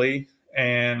called Jubilee,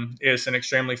 and it's an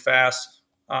extremely fast-paced,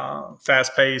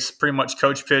 pretty much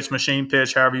coach pitch, machine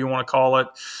pitch, however you want to call it.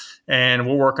 And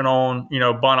we're working on,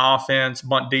 bunt offense,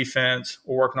 bunt defense.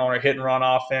 We're working on our hit and run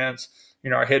offense.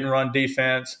 Our hit and run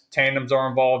defense, tandems are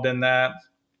involved in that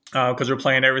because we're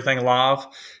playing everything live.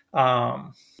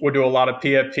 We'll do a lot of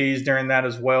PFPs during that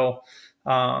as well.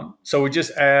 So we just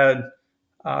add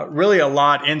really a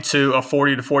lot into a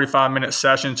 40 to 45-minute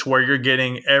session to where you're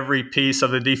getting every piece of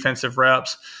the defensive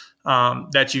reps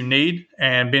that you need,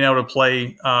 and being able to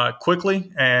play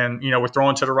quickly. And, we're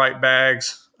throwing to the right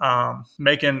bags,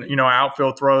 making,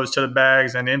 outfield throws to the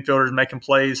bags, and infielders making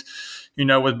plays,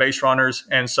 with base runners.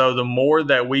 And so the more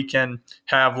that we can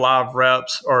have live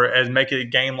reps or as make it a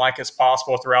game-like as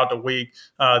possible throughout the week,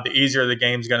 the easier the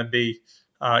game's going to be,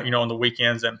 on the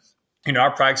weekends. And,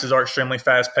 our practices are extremely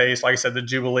fast-paced. Like I said, the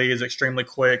Jubilee is extremely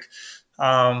quick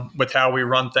with how we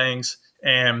run things.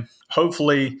 And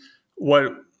hopefully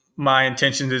what my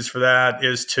intention is for that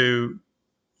is to,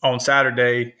 on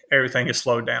Saturday, everything is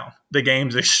slowed down. The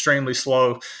game's extremely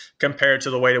slow compared to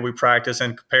the way that we practice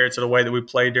and compared to the way that we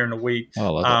play during the week,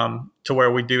 to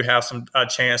where we do have a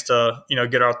chance to,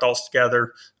 get our thoughts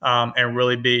together and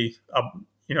really be,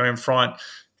 in front,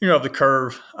 of the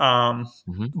curve.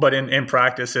 But in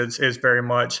practice, it's very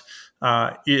much,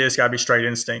 it's got to be straight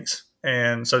instincts.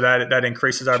 And so that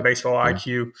increases our baseball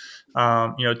IQ,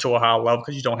 to a high level,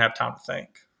 because you don't have time to think.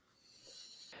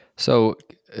 So,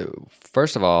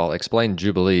 first of all, explain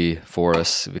Jubilee for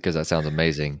us, because that sounds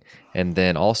amazing. And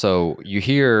then also, you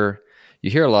hear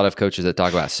a lot of coaches that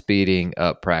talk about speeding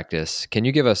up practice. Can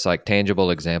you give us like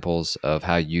tangible examples of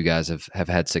how you guys have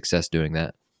had success doing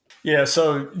that? Yeah.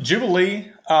 So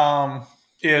Jubilee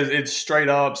it's straight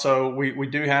up. So we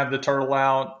do have the turtle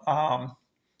out,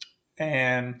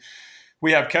 and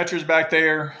we have catchers back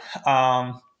there.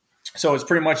 So it's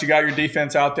pretty much you got your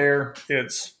defense out there.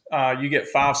 It's you get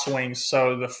 5 swings.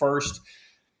 So the first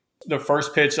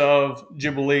pitch of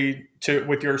Jubilee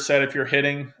with your set, if you're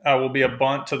hitting, will be a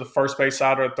bunt to the first base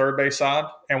side or the third base side,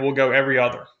 and we'll go every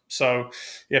other. So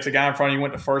if the guy in front of you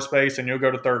went to first base, then you'll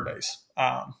go to third base,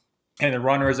 and the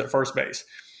runner is at first base.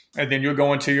 And then you'll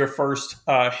go into your first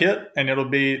hit, and it'll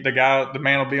be the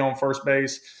man will be on first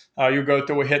base. You'll go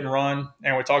through a hit and run,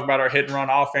 and we talk about our hit and run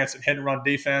offense and hit and run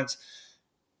defense.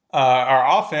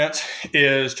 Our offense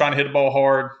is trying to hit the ball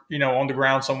hard, on the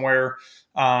ground somewhere.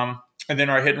 And then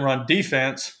our hit and run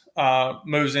defense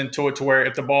moves into it to where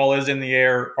if the ball is in the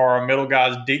air, are our middle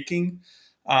guys deking?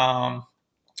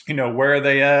 Where are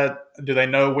they at? Do they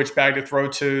know which bag to throw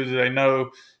to? Do they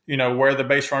know, where the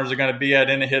base runners are going to be at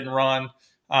in a hit and run?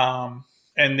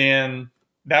 And then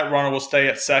that runner will stay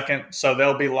at second. So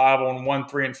they'll be live on 1,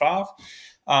 3, and 5.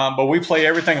 But we play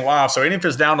everything live. So even if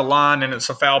it's down the line and it's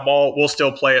a foul ball, we'll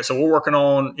still play it. So we're working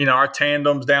on, our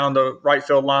tandems down the right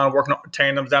field line, working on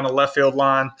tandems down the left field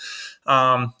line.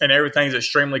 And everything's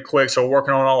extremely quick. So we're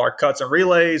working on all our cuts and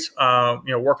relays,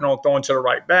 working on throwing to the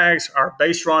right bags. Our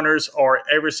base runners are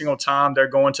every single time they're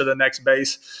going to the next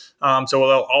base. So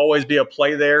there'll always be a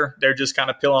play there. They're just kind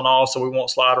of peeling off so we won't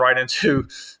slide right into,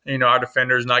 our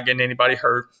defenders not getting anybody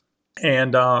hurt.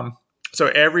 And so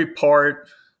every part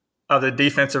of the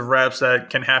defensive reps that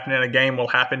can happen in a game will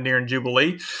happen during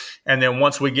Jubilee. And then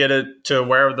once we get it to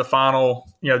wherever the final,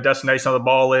 destination of the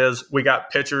ball is, we got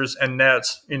pitchers and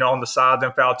nets, on the sides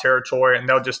in foul territory, and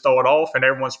they'll just throw it off and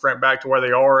everyone sprint back to where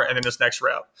they are and then this next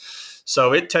rep.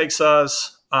 So it takes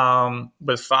us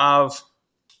with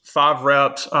five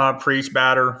reps per each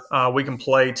batter. We can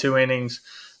play 2 innings.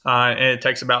 And it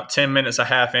takes about 10 minutes a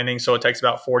half inning, so it takes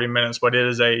about 40 minutes, but it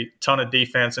is a ton of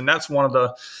defense. And that's one of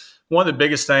the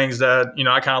biggest things that,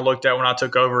 I kind of looked at when I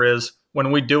took over is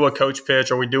when we do a coach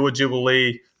pitch or we do a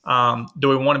Jubilee, do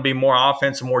we want to be more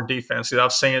offense or more defense? Because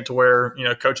I've seen it to where,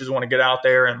 coaches want to get out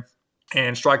there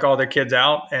and strike all their kids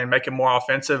out and make it more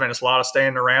offensive, and it's a lot of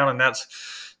staying around, and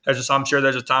I'm sure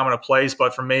there's a time and a place,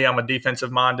 but for me, I'm a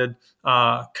defensive-minded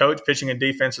coach. Pitching and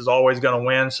defense is always going to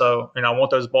win. So, I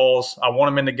want those balls. I want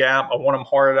them in the gap. I want them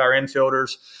hard at our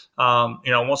infielders. I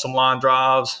want some line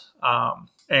drives,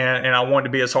 and I want it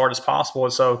to be as hard as possible.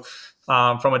 And so,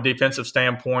 from a defensive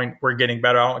standpoint, we're getting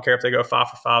better. I don't care if they go 5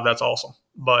 for 5. That's awesome.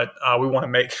 But we want to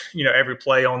make, every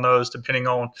play on those depending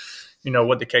on,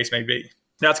 what the case may be.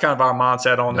 That's kind of our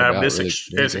mindset on that. But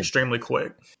it's extremely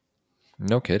quick.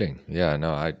 No kidding. Yeah,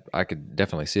 no, I could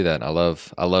definitely see that. I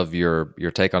love your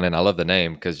take on it. And I love the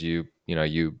name because you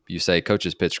say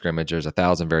coaches pitch scrimmage. There's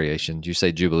 1,000 variations. You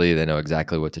say Jubilee, they know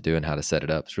exactly what to do and how to set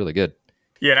it up. It's really good.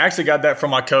 Yeah, and I actually got that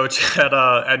from my coach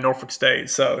at Norfolk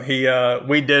State. So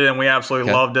we did it and we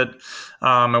absolutely loved it.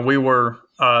 And we were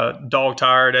dog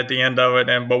tired at the end of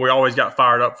it, but we always got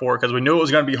fired up for it because we knew it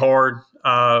was going to be hard.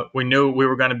 We knew we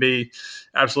were going to be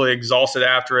absolutely exhausted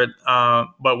after it.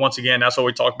 But once again, that's what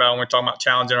we talk about when we're talking about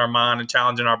challenging our mind and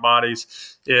challenging our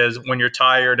bodies is when you're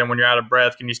tired and when you're out of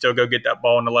breath, can you still go get that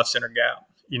ball in the left center gap?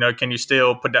 Can you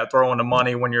still put that throw in the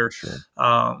money when you're,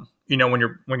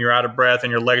 when you're out of breath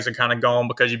and your legs are kind of gone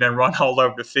because you've been run all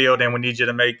over the field, and we need you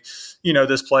to make,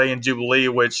 this play in Jubilee,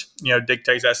 which,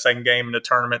 dictates that second game in the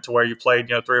tournament to where you played,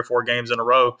 3 or 4 games in a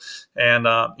row, and,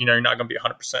 you're not going to be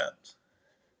 100%.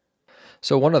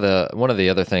 So one of the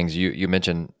other things you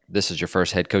mentioned, this is your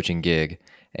first head coaching gig,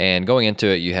 and going into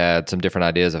it, you had some different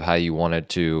ideas of how you wanted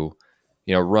to,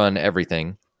 run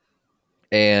everything.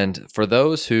 And for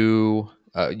those who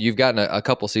you've gotten a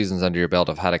couple seasons under your belt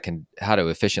of how to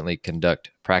efficiently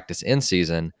conduct practice in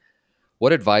season,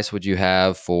 what advice would you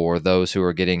have for those who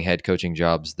are getting head coaching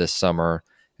jobs this summer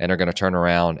and are going to turn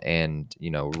around and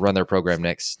run their program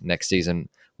next season?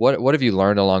 What have you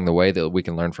learned along the way that we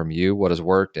can learn from you? What has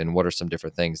worked, and what are some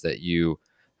different things that you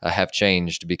have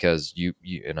changed because you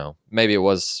maybe it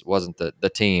wasn't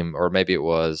the team, or maybe it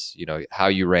was how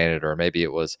you ran it, or maybe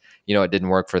it was it didn't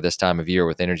work for this time of year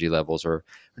with energy levels, or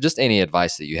just any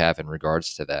advice that you have in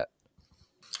regards to that.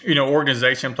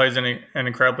 Organization plays an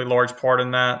incredibly large part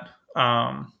in that.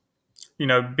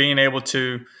 Being able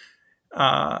to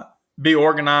be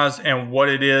organized and what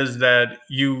it is that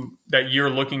you're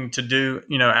looking to do,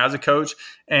 as a coach,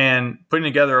 and putting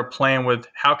together a plan with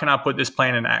how can I put this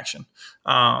plan in action?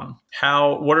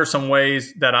 What are some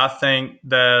ways that I think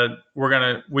that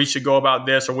we should go about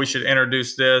this, or we should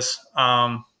introduce this,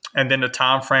 and then the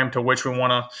time frame to which we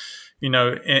want to,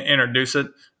 introduce it.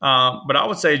 But I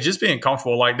would say just being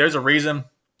comfortable. Like there's a reason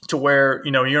to where,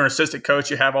 you're an assistant coach,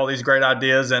 you have all these great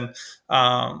ideas, and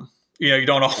you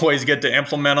don't always get to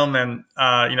implement them.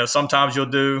 And, sometimes you'll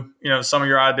do, some of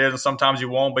your ideas and sometimes you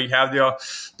won't, but you have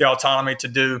the autonomy to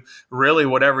do really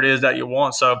whatever it is that you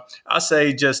want. So I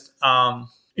say just,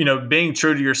 being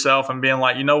true to yourself and being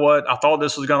like, you know what, I thought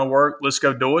this was going to work. Let's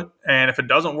go do it. And if it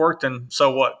doesn't work, then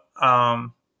so what?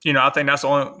 I think that's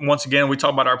once again, we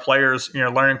talk about our players,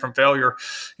 learning from failure.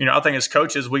 I think as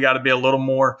coaches, we got to be a little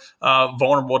more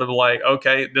vulnerable to be like,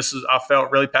 okay, I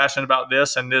felt really passionate about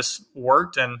this and this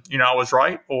worked and, I was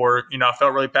right. Or, I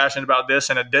felt really passionate about this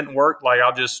and it didn't work. Like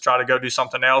I'll just try to go do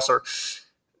something else. Or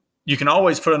you can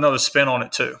always put another spin on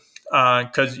it too.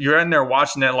 Because you're in there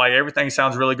watching it, like everything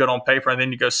sounds really good on paper. And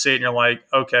then you go see it and you're like,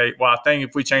 okay, well, I think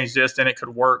if we change this, then it could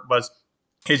work. But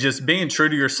it's just being true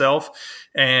to yourself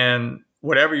and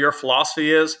whatever your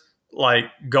philosophy is, like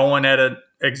going at it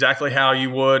exactly how you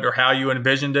would or how you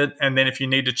envisioned it. And then if you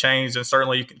need to change, then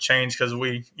certainly you can change because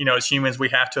we, as humans, we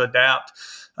have to adapt.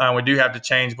 We do have to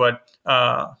change. But,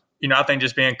 I think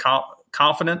just being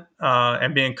confident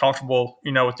and being comfortable,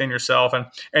 within yourself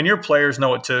and your players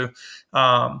know it too.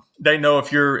 They know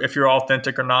if you're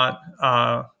authentic or not.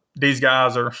 these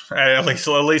guys are, at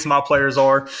least my players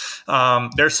are,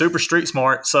 they're super street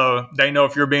smart. So they know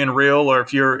if you're being real or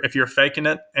if you're faking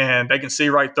it, and they can see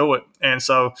right through it. And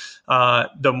so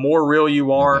the more real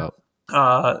you are,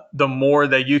 the more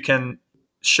that you can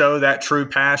show that true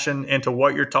passion into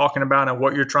what you're talking about and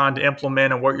what you're trying to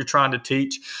implement and what you're trying to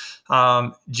teach,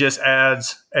 just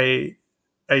adds a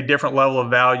different level of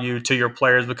value to your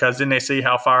players, because then they see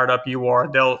how fired up you are.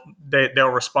 They'll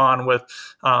respond with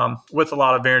a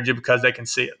lot of energy because they can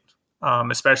see it,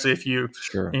 especially if you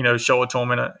show it to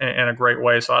them in a great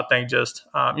way. So I think just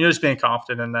being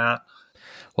confident in that.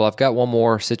 Well, I've got one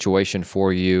more situation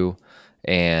for you,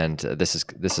 and this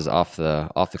is off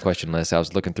the question list. I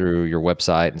was looking through your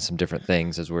website and some different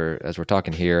things as we're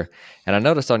talking here, and I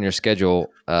noticed on your schedule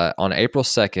on April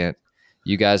 2nd,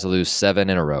 you guys lose 7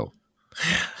 in a row.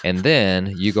 And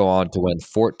then you go on to win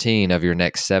 14 of your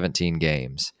next 17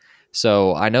 games.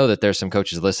 So I know that there's some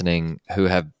coaches listening who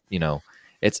have,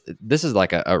 this is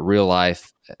like a real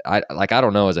life. I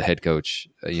don't know, as a head coach,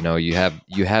 you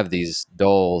have these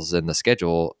dulls in the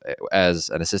schedule as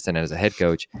an assistant and as a head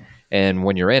coach. And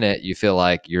when you're in it, you feel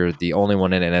like you're the only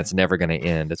one in it and it's never going to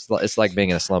end. It's like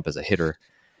being in a slump as a hitter.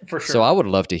 For sure. So I would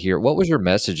love to hear, what was your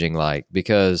messaging like?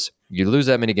 Because you lose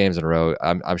that many games in a row.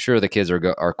 I'm sure the kids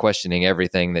are questioning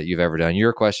everything that you've ever done.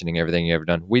 You're questioning everything you've ever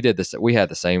done. We did this. We had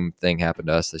the same thing happen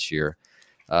to us this year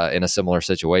in a similar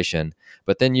situation.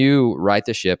 But then you right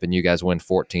the ship and you guys win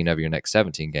 14 of your next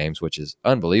 17 games, which is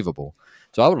unbelievable.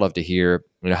 So I would love to hear,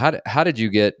 how did you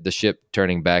get the ship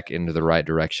turning back into the right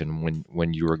direction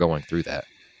when you were going through that?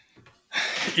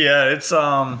 Yeah, it's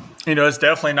it's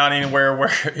definitely not anywhere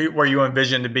where you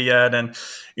envision to be at. And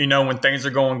when things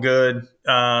are going good,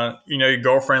 your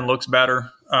girlfriend looks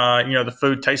better. The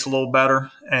food tastes a little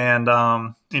better, and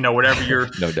whatever you're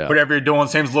no doubt. Whatever you're doing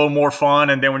seems a little more fun.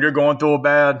 And then when you're going through a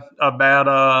bad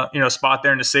spot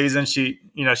there in the season, she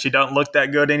doesn't look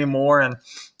that good anymore, and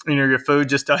your food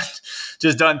just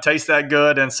doesn't taste that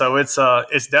good. And so it's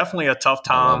definitely a tough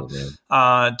time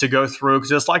to go through,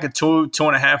 because it's like a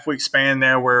 2.5 week span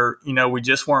there where we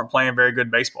just weren't playing very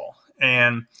good baseball,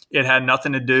 and it had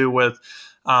nothing to do with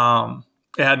the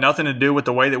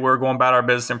way that we were going about our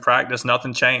business in practice.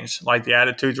 Nothing changed. Like, the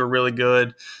attitudes were really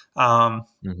good.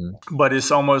 But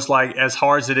it's almost like, as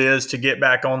hard as it is to get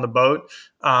back on the boat,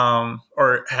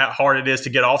 or how hard it is to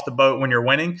get off the boat when you're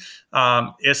winning,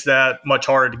 it's that much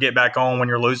harder to get back on when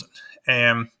you're losing.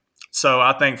 And so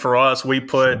I think for us, we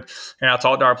put, and I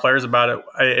talked to our players about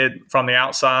it from the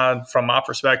outside, from my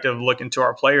perspective, looking to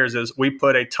our players, is we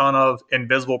put a ton of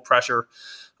invisible pressure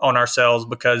on ourselves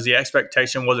because the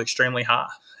expectation was extremely high.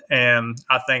 And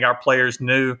I think our players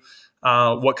knew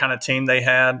what kind of team they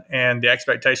had and the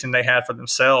expectation they had for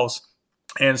themselves.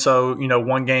 And so,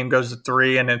 one game goes to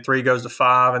 3, and then 3 goes to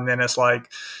 5. And then it's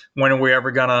like, when are we ever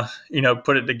going to,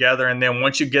 put it together? And then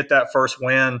once you get that first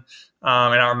win,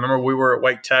 and I remember we were at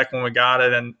Wake Tech when we got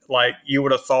it, and like, you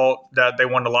would have thought that they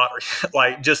won the lottery,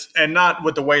 and not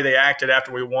with the way they acted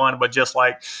after we won, but just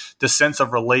like the sense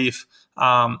of relief,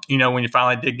 when you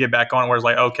finally did get back on it, where it's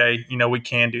like, okay, we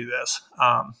can do this.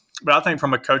 But I think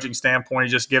from a coaching standpoint,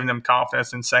 just giving them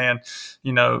confidence and saying,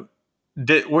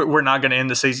 we're not going to end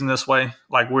the season this way.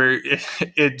 Like,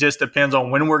 it just depends on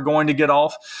when we're going to get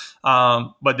off.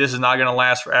 But this is not going to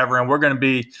last forever. And we're going to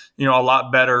be, a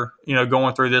lot better,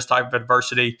 going through this type of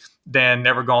adversity than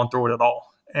never going through it at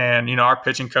all. And, our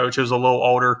pitching coach, who's a little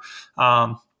older,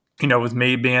 with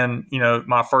me being,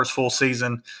 my first full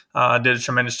season, did a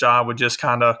tremendous job with just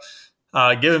kind of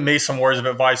giving me some words of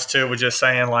advice too, with just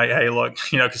saying like, hey, look,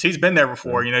 because he's been there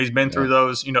before, he's been through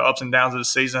those, ups and downs of the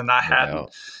season. I hadn't.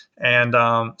 And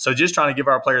so just trying to give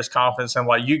our players confidence and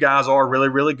like, you guys are really,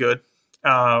 really good.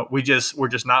 We're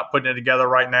just not putting it together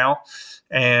right now.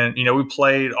 And, we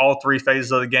played all 3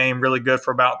 phases of the game really good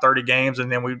for about 30 games.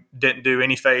 And then we didn't do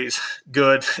any phase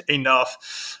good enough,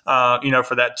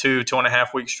 for that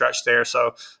 2.5 week stretch there.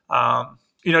 So,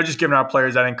 just giving our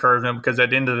players that encouragement, because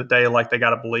at the end of the day, like, they got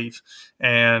to believe.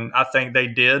 And I think they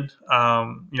did.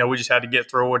 We just had to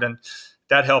get through it. And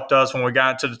that helped us when we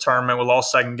got into the tournament. We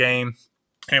lost second game,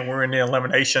 and we're in the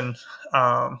elimination,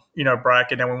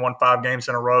 bracket, and we won 5 games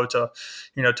in a row to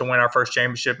win our first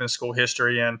championship in school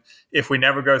history. And if we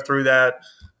never go through that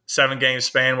 7-game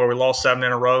span where we lost 7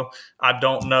 in a row, I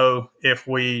don't know if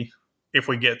we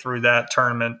get through that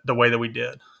tournament the way that we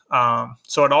did.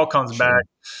 So it all comes back,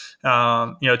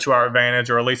 to our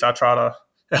advantage, or at least I try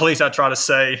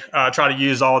to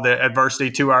use all the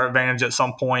adversity to our advantage at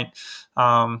some point.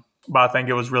 But I think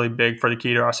it was really big for the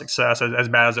key to our success, as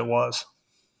bad as it was.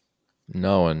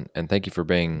 No, and thank you for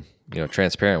being,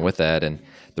 transparent with that. And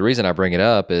the reason I bring it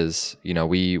up is,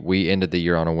 we ended the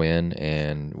year on a win,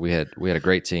 and we had a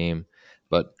great team,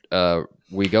 but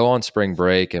we go on spring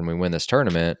break and we win this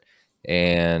tournament,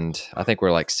 and I think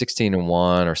we're like 16-1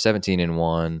 or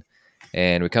 17-1,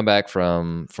 and we come back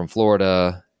from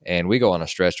Florida and we go on a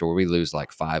stretch where we lose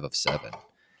like 5 of 7.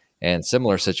 And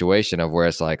similar situation of where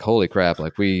it's like, holy crap,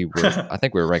 like I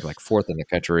think we were ranked like fourth in the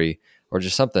country or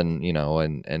just something,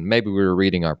 and maybe we were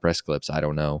reading our press clips. I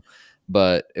don't know.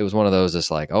 But it was one of those that's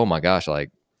like, oh my gosh,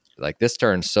 like this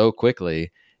turned so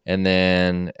quickly. And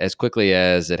then as quickly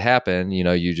as it happened,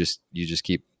 you just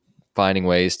keep finding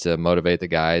ways to motivate the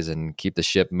guys and keep the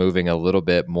ship moving a little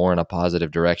bit more in a positive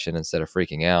direction instead of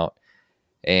freaking out.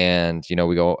 And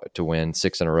we go to win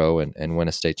 6 in a row and win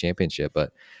a state championship.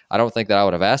 But I don't think that I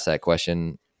would have asked that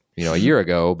question a year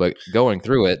ago. But going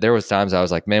through it, there was times I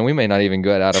was like, man, we may not even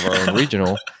get out of our own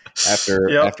regional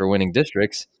Yep. after winning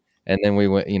districts. And then we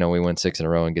went 6 in a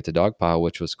row and get to dogpile,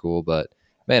 which was cool. But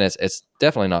man, it's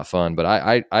definitely not fun. But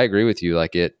I agree with you.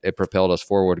 Like it propelled us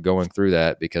forward going through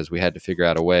that because we had to figure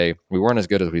out a way. We weren't as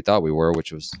good as we thought we were,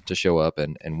 which was to show up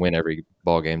and win every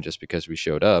ball game just because we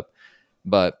showed up.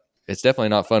 But it's definitely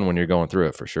not fun when you're going through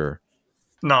it, for sure.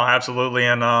 No, absolutely.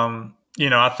 And,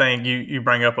 I think you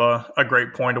bring up a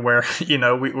great point to where,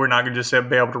 we're not going to just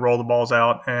be able to roll the balls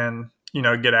out and,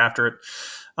 get after it.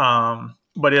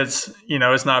 But it's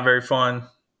not very fun,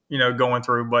 going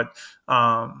through. But,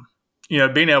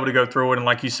 being able to go through it and,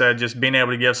 like you said, just being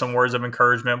able to give some words of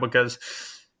encouragement because,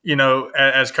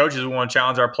 as coaches, we want to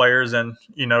challenge our players and,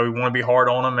 we want to be hard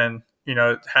on them and,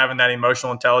 having that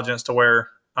emotional intelligence to where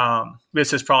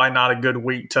this is probably not a good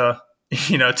week to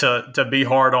to be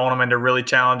hard on them and to really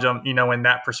challenge them, in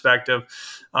that perspective.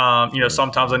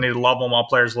 Sometimes I need to love on my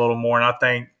players a little more. And I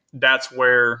think that's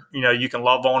where, you can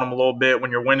love on them a little bit.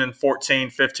 When you're winning 14,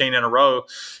 15 in a row,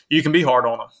 you can be hard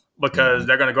on them because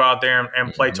they're going to go out there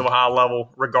and play to a high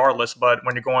level regardless. But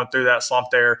when you're going through that slump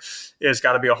there, it's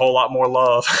got to be a whole lot more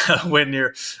love when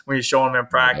you're showing them in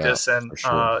practice and,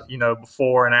 sure.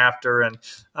 Before and after. And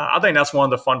I think that's one of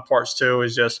the fun parts too,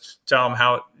 is just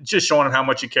just showing them how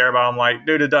much you care about them. Like,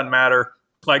 dude, it doesn't matter.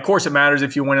 Like, of course, it matters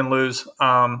if you win and lose,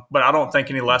 but I don't think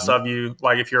any less of you.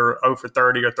 Like, if you're 0 for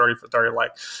 30 or 30 for 30,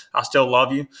 like, I still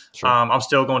love you. Sure. I'm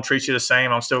still going to treat you the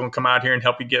same. I'm still going to come out here and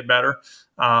help you get better.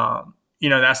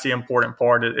 That's the important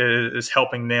part is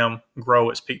helping them grow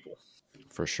as people.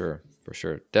 For sure.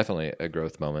 Definitely a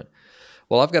growth moment.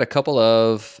 Well, I've got a couple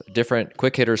of different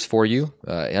quick hitters for you.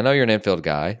 I know you're an infield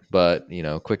guy, but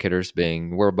quick hitters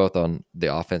being we're both on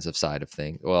the offensive side of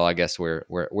things. Well, I guess we're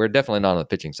definitely not on the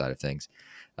pitching side of things.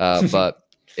 But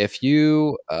if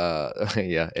you,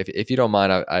 if you don't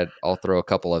mind, I'll throw a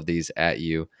couple of these at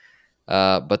you.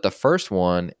 But the first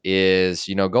one is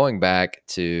going back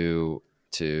to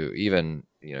even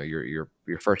your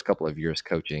first couple of years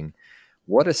coaching.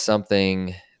 What is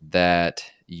something that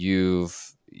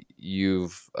you've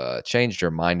changed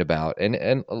your mind about?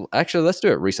 And actually, let's do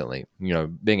it recently.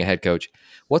 Being a head coach,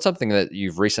 what's something that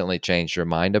you've recently changed your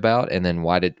mind about? And then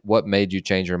what made you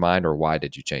change your mind, or why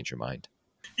did you change your mind?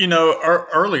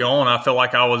 Early on, I feel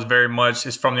like I was very much,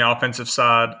 it's from the offensive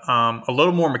side, a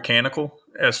little more mechanical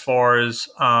as far as,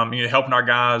 helping our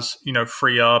guys,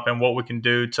 free up and what we can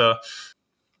do to,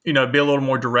 be a little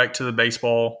more direct to the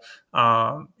baseball.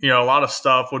 A lot of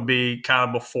stuff would be kind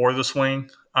of before the swing.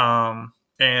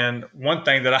 And one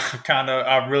thing that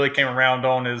I really came around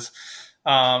on is,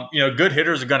 good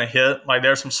hitters are going to hit. Like,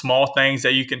 there's some small things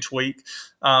that you can tweak.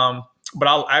 But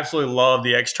I absolutely love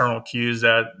the external cues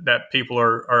that people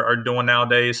are doing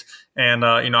nowadays. And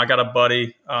I got a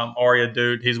buddy, Arya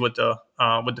dude. He's with the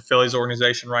Phillies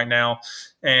organization right now,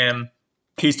 and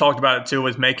he's talked about it too,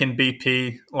 with making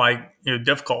BP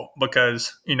difficult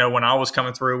because when I was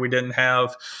coming through, we didn't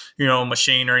have a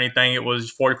machine or anything. It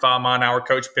was 45-mile-an-hour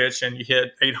coach pitch, and you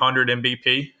hit 800 in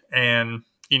BP, and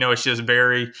it's just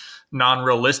very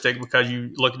non-realistic because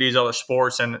you look at these other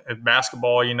sports and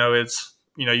basketball. It's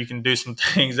you can do some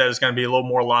things that is going to be a little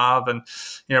more live. And,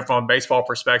 from a baseball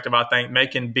perspective, I think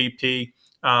making BP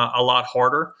a lot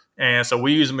harder. And so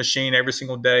we use a machine every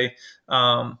single day,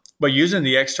 but using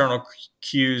the external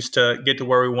cues to get to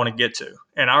where we want to get to.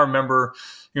 And I remember,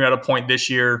 at a point this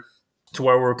year to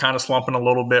where we were kind of slumping a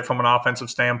little bit from an offensive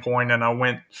standpoint. And I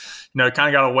went, kind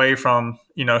of got away from,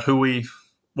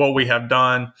 what we have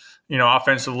done,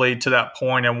 offensively to that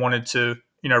point, and wanted to,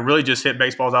 really just hit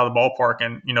baseballs out of the ballpark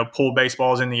and, pull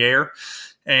baseballs in the air.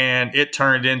 And it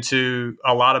turned into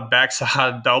a lot of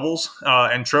backside doubles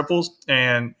and triples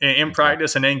and in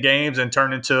practice and in games, and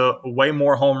turned into way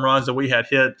more home runs that we had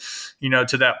hit,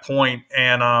 to that point.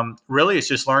 And really it's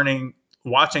just learning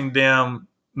watching them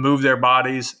move their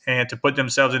bodies and to put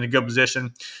themselves in a good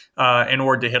position in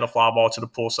order to hit a fly ball to the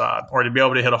pull side or to be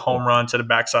able to hit a home run to the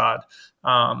backside.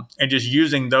 And just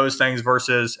using those things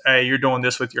versus, hey, you're doing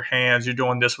this with your hands, you're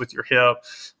doing this with your hip.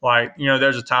 Like,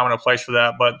 there's a time and a place for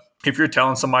that. But if you're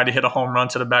telling somebody to hit a home run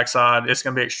to the backside, it's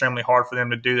going to be extremely hard for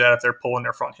them to do that if they're pulling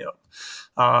their front hip.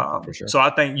 For sure. So I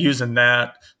think using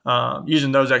that,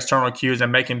 using those external cues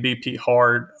and making BP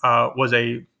hard was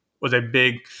a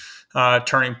big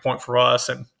turning point for us.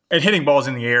 And hitting balls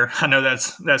in the air, I know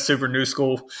that's super new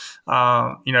school.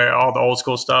 All the old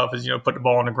school stuff is, put the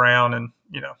ball on the ground and,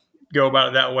 go about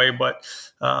it that way. But,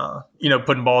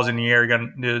 putting balls in the air,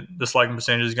 the slugging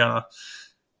percentage is going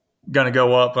to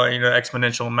go up,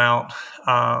 exponential amount,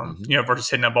 versus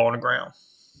hitting that ball on the ground.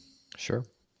 Sure.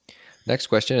 Next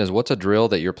question is, what's a drill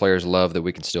that your players love that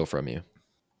we can steal from you?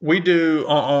 We do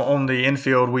on the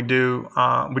infield. We do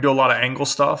a lot of angle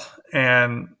stuff,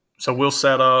 and so we'll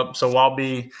set up. So I'll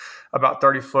be about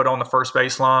 30 foot on the first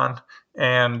baseline,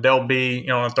 and they'll be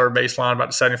on the third baseline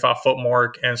about the 75-foot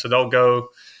mark, and so they'll go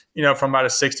from about a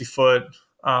 60-foot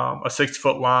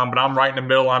line. But I'm right in the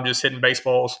middle. I'm just hitting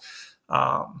baseballs,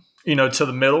 to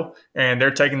the middle, and they're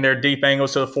taking their deep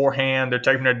angles to the forehand. They're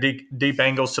taking their deep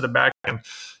angles to the back,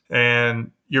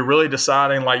 and you're really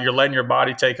deciding, like, you're letting your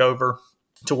body take over.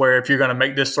 To where if you're going to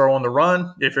make this throw on the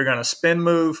run, if you're going to spin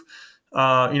move,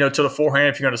 to the forehand,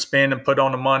 if you're going to spin and put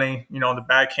on the money, on the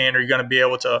backhand, you're going to be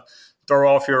able to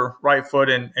throw off your right foot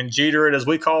and jeter it, as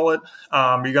we call it.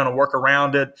 You're going to work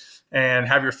around it and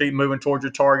have your feet moving towards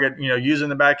your target, using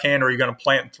the backhand, or you're going to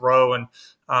plant and throw. And,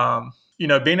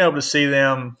 being able to see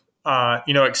them,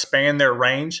 expand their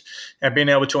range and being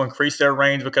able to increase their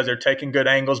range because they're taking good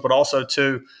angles, but also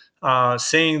to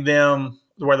seeing them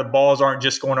where the balls aren't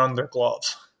just going under their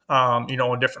gloves, on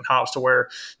different hops, to where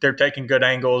they're taking good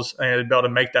angles and be able to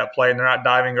make that play, and they're not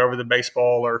diving over the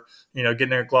baseball or, getting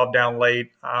their glove down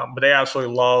late. But they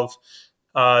absolutely love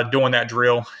doing that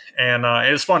drill. And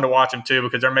it's fun to watch them too,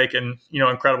 because they're making,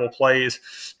 incredible plays.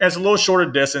 And it's a little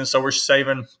shorter distance, so we're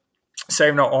saving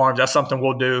our arms. That's something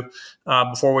we'll do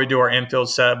before we do our infield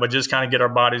set, but just kind of get our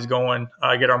bodies going,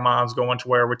 get our minds going to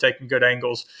where we're taking good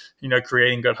angles,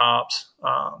 creating good hops.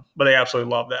 But they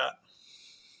absolutely love that.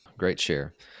 Great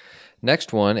share.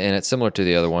 Next one, and it's similar to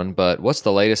the other one, but what's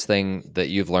the latest thing that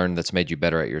you've learned that's made you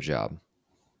better at your job?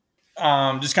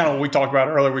 Just kind of what we talked about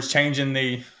earlier was changing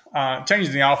the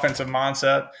offensive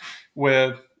mindset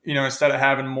with, instead of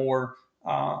having more,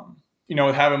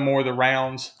 having more of the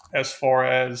rounds as far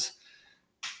as,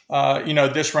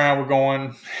 this round we're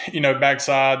going,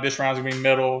 backside. This round's going to be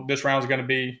middle. This round's going to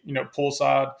be, pull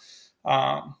side.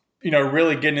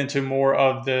 Really getting into more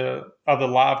of the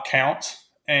live counts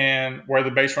and where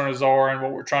the base runners are and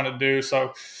what we're trying to do.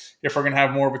 So if we're going to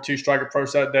have more of a 2-strike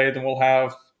approach that day, then we'll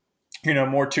have,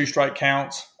 more 2-strike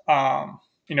counts.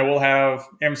 We'll have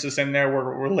emphasis in there where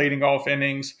we're leading off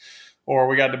innings, or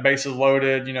we got the bases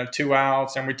loaded, 2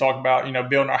 outs, and we talk about,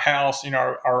 building our house,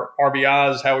 our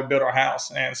RBIs is how we build our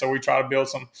house. And so we try to build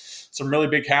some really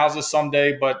big houses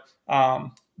someday, but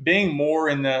being more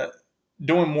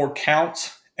doing more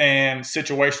counts and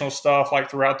situational stuff like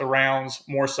throughout the rounds,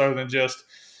 more so than just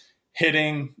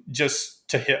hitting just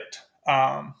to hit.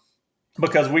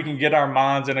 Because we can get our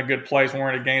minds in a good place when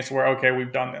we're in a game where, okay,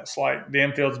 we've done this. Like, the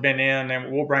infield's been in,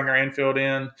 and we'll bring our infield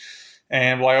in.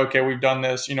 And like, okay, we've done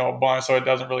this, a bunch, so it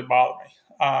doesn't really bother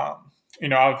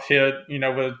me. I've hit,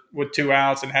 with 2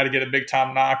 outs and had to get a big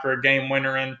time knock or a game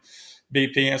winner in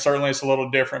BP, and certainly it's a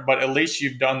little different, but at least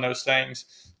you've done those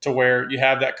things to where you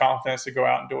have that confidence to go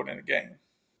out and do it in a game.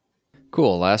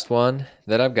 Cool. Last one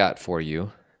that I've got for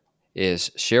you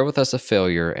is, share with us a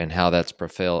failure and how that's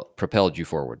propelled you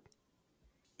forward.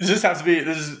 Does this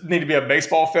need to be a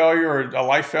baseball failure or a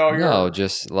life failure? No,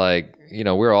 just like,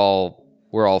 we're all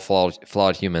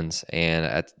flawed humans,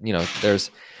 and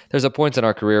there's a point in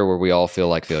our career where we all feel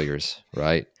like failures,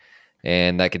 right?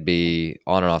 And that could be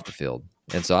on and off the field.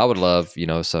 And so I would love,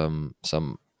 I'm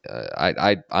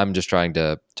just trying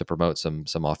to promote some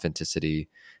authenticity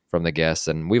from the guests,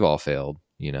 and we've all failed,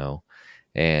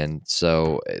 and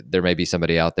so there may be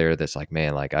somebody out there that's like,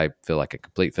 man, like, I feel like a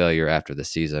complete failure after the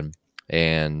season,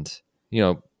 and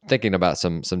thinking about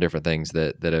some different things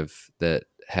that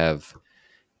have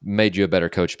made you a better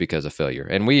coach because of failure.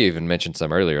 And we even mentioned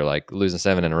some earlier, like losing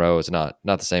 7 in a row is not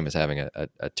the same as having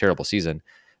a terrible season,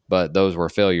 but those were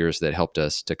failures that helped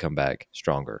us to come back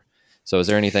stronger. So is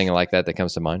there anything like that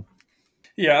comes to mind?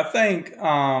 Yeah, I think,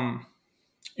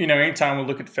 anytime we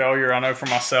look at failure, I know for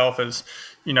myself is,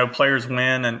 players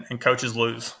win and coaches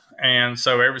lose. And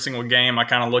so every single game I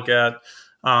kind of look at,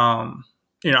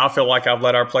 I feel like I've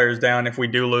let our players down if we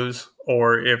do lose,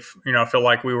 or if, I feel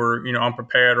like we were,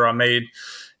 unprepared, or I made,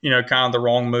 kind of the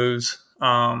wrong moves,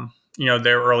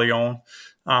 there early on.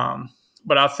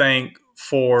 But I think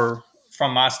from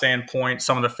my standpoint,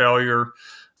 some of the failure,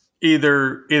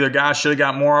 either guys should have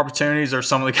got more opportunities, or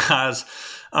some of the guys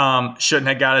shouldn't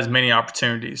have got as many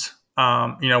opportunities,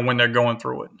 when they're going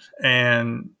through it.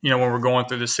 And, when we're going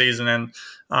through the season, and,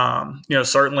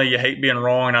 certainly you hate being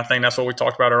wrong. And I think that's what we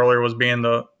talked about earlier, was being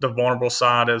the vulnerable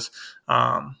side, is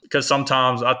because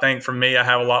sometimes I think for me, I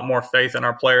have a lot more faith in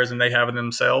our players than they have in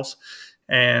themselves,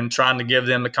 and trying to give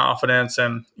them the confidence,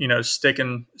 and,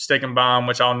 sticking by them,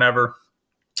 which I'll never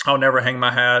hang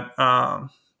my hat. I'll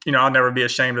never be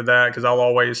ashamed of that, because I'll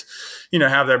always,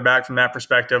 have their back from that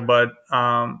perspective. But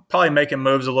probably making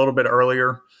moves a little bit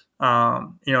earlier,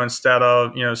 instead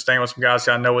of, staying with some guys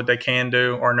that I know what they can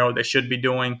do, or know what they should be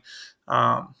doing.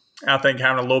 I think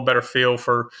having a little better feel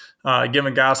for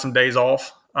giving guys some days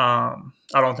off. I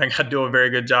don't think I do a very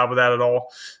good job of that at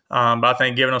all. But I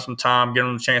think giving them some time, giving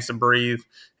them a chance to breathe,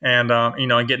 and,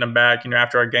 and getting them back,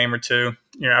 after a game or two,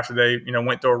 after they,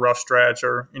 went through a rough stretch,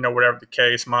 or, whatever the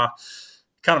case. My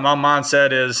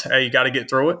mindset is, hey, you got to get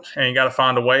through it, and you got to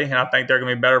find a way. And I think they're going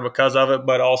to be better because of it,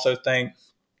 but also think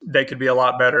they could be a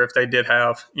lot better if they did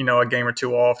have, a game or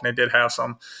two off, and they did have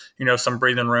some, some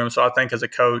breathing room. So I think as a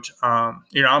coach,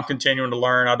 I'm continuing to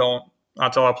learn. I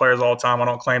tell our players all the time, I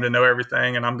don't claim to know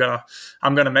everything, and I'm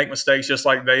gonna make mistakes just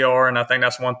like they are. And I think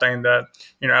that's one thing that,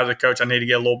 as a coach, I need to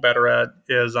get a little better at,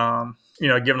 is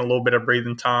giving a little bit of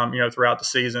breathing time, throughout the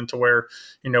season, to where,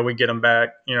 we get them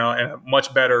back, in a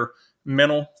much better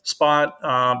mental spot,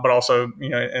 but also,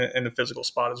 in the physical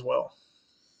spot as well.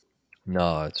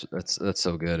 No, that's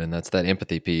so good, and that's that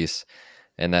empathy piece,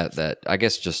 and that I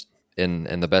guess, just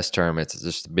in the best term, it's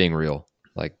just being real.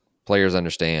 Like, players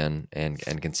understand and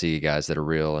can see guys that are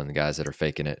real, and the guys that are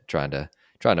faking it, trying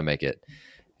to make it.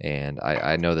 And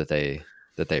I know that they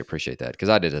appreciate that, because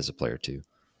I did as a player too.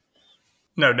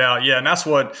 No doubt, yeah, and that's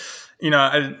what,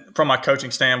 from my coaching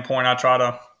standpoint, I try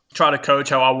to coach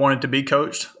how I wanted to be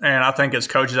coached, and I think as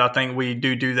coaches, I think we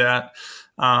do that.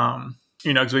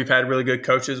 Because we've had really good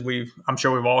coaches. I'm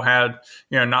sure we've all had,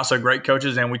 not so great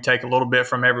coaches, and we take a little bit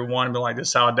from everyone and be like, this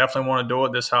is how I definitely want to do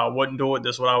it. This is how I wouldn't do it.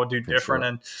 This is what I would do different.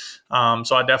 Sure. And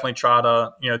so I definitely try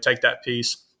to, take that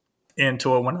piece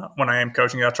into it when I am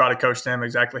coaching. I try to coach them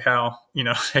exactly how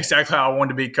I want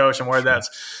to be coached, and whether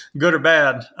that's good or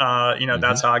bad,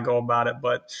 that's how I go about it.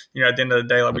 But, at the end of the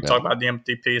day, like we talk about the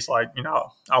empathy piece, like,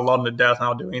 I love them to death, and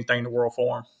I'll do anything in the world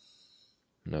for them.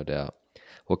 No doubt.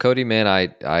 Well, Cody, man,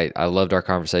 I loved our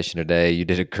conversation today. You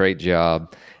did a great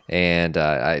job, and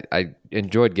I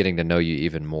enjoyed getting to know you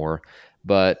even more.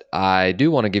 But I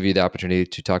do want to give you the opportunity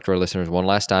to talk to our listeners one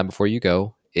last time before you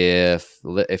go. If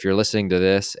you're listening to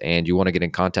this and you want to get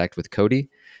in contact with Cody,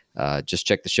 just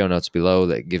check the show notes below.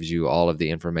 That gives you all of the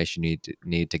information you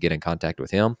need to get in contact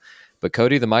with him. But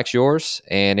Cody, the mic's yours,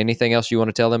 and anything else you want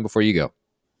to tell them before you go?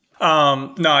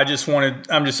 No, I'm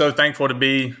just so thankful to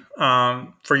be,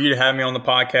 for you to have me on the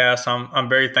podcast. I'm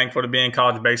very thankful to be in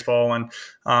college baseball. And,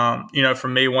 for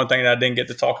me, one thing that I didn't get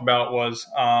to talk about was,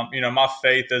 my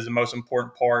faith is the most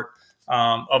important part,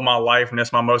 of my life. And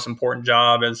that's my most important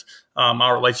job, is, my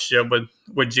relationship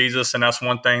with Jesus. And that's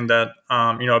one thing that,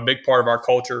 a big part of our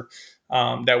culture,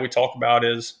 that we talk about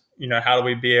is, how are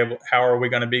we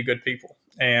going to be good people?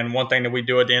 And one thing that we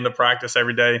do at the end of practice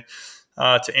every day,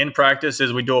 to end practice,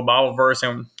 is we do a Bible verse,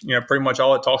 and pretty much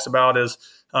all it talks about is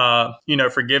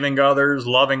forgiving others,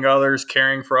 loving others,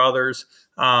 caring for others,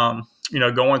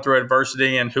 going through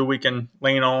adversity, and who we can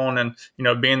lean on, and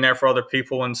being there for other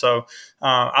people. And so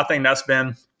I think that's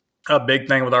been a big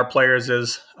thing with our players,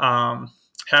 is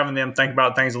having them think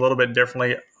about things a little bit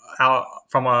differently, out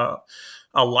from a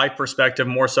life perspective,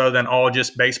 more so than all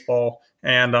just baseball.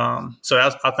 And so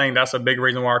I think that's a big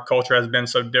reason why our culture has been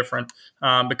so different,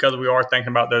 because we are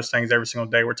thinking about those things every single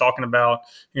day. We're talking about,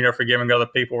 forgiving other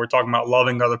people. We're talking about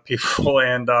loving other people,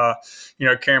 and,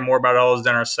 caring more about others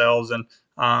than ourselves. And,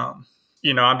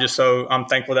 I'm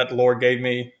thankful that the Lord gave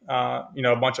me,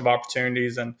 a bunch of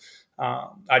opportunities. And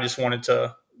I just wanted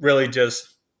to really just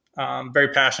very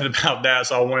passionate about that.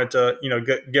 So I wanted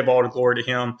to, give all the glory to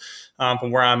Him, from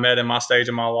where I'm at in my stage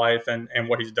of my life, and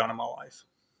what He's done in my life.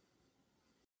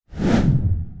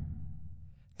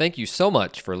 Thank you so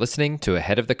much for listening to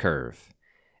Ahead of the Curve.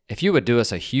 If you would do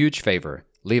us a huge favor,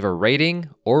 leave a rating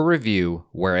or review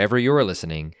wherever you are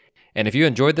listening. And if you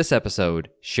enjoyed this episode,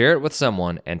 share it with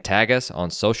someone and tag us on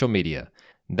social media.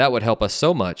 That would help us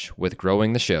so much with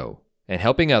growing the show and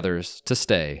helping others to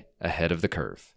stay ahead of the curve.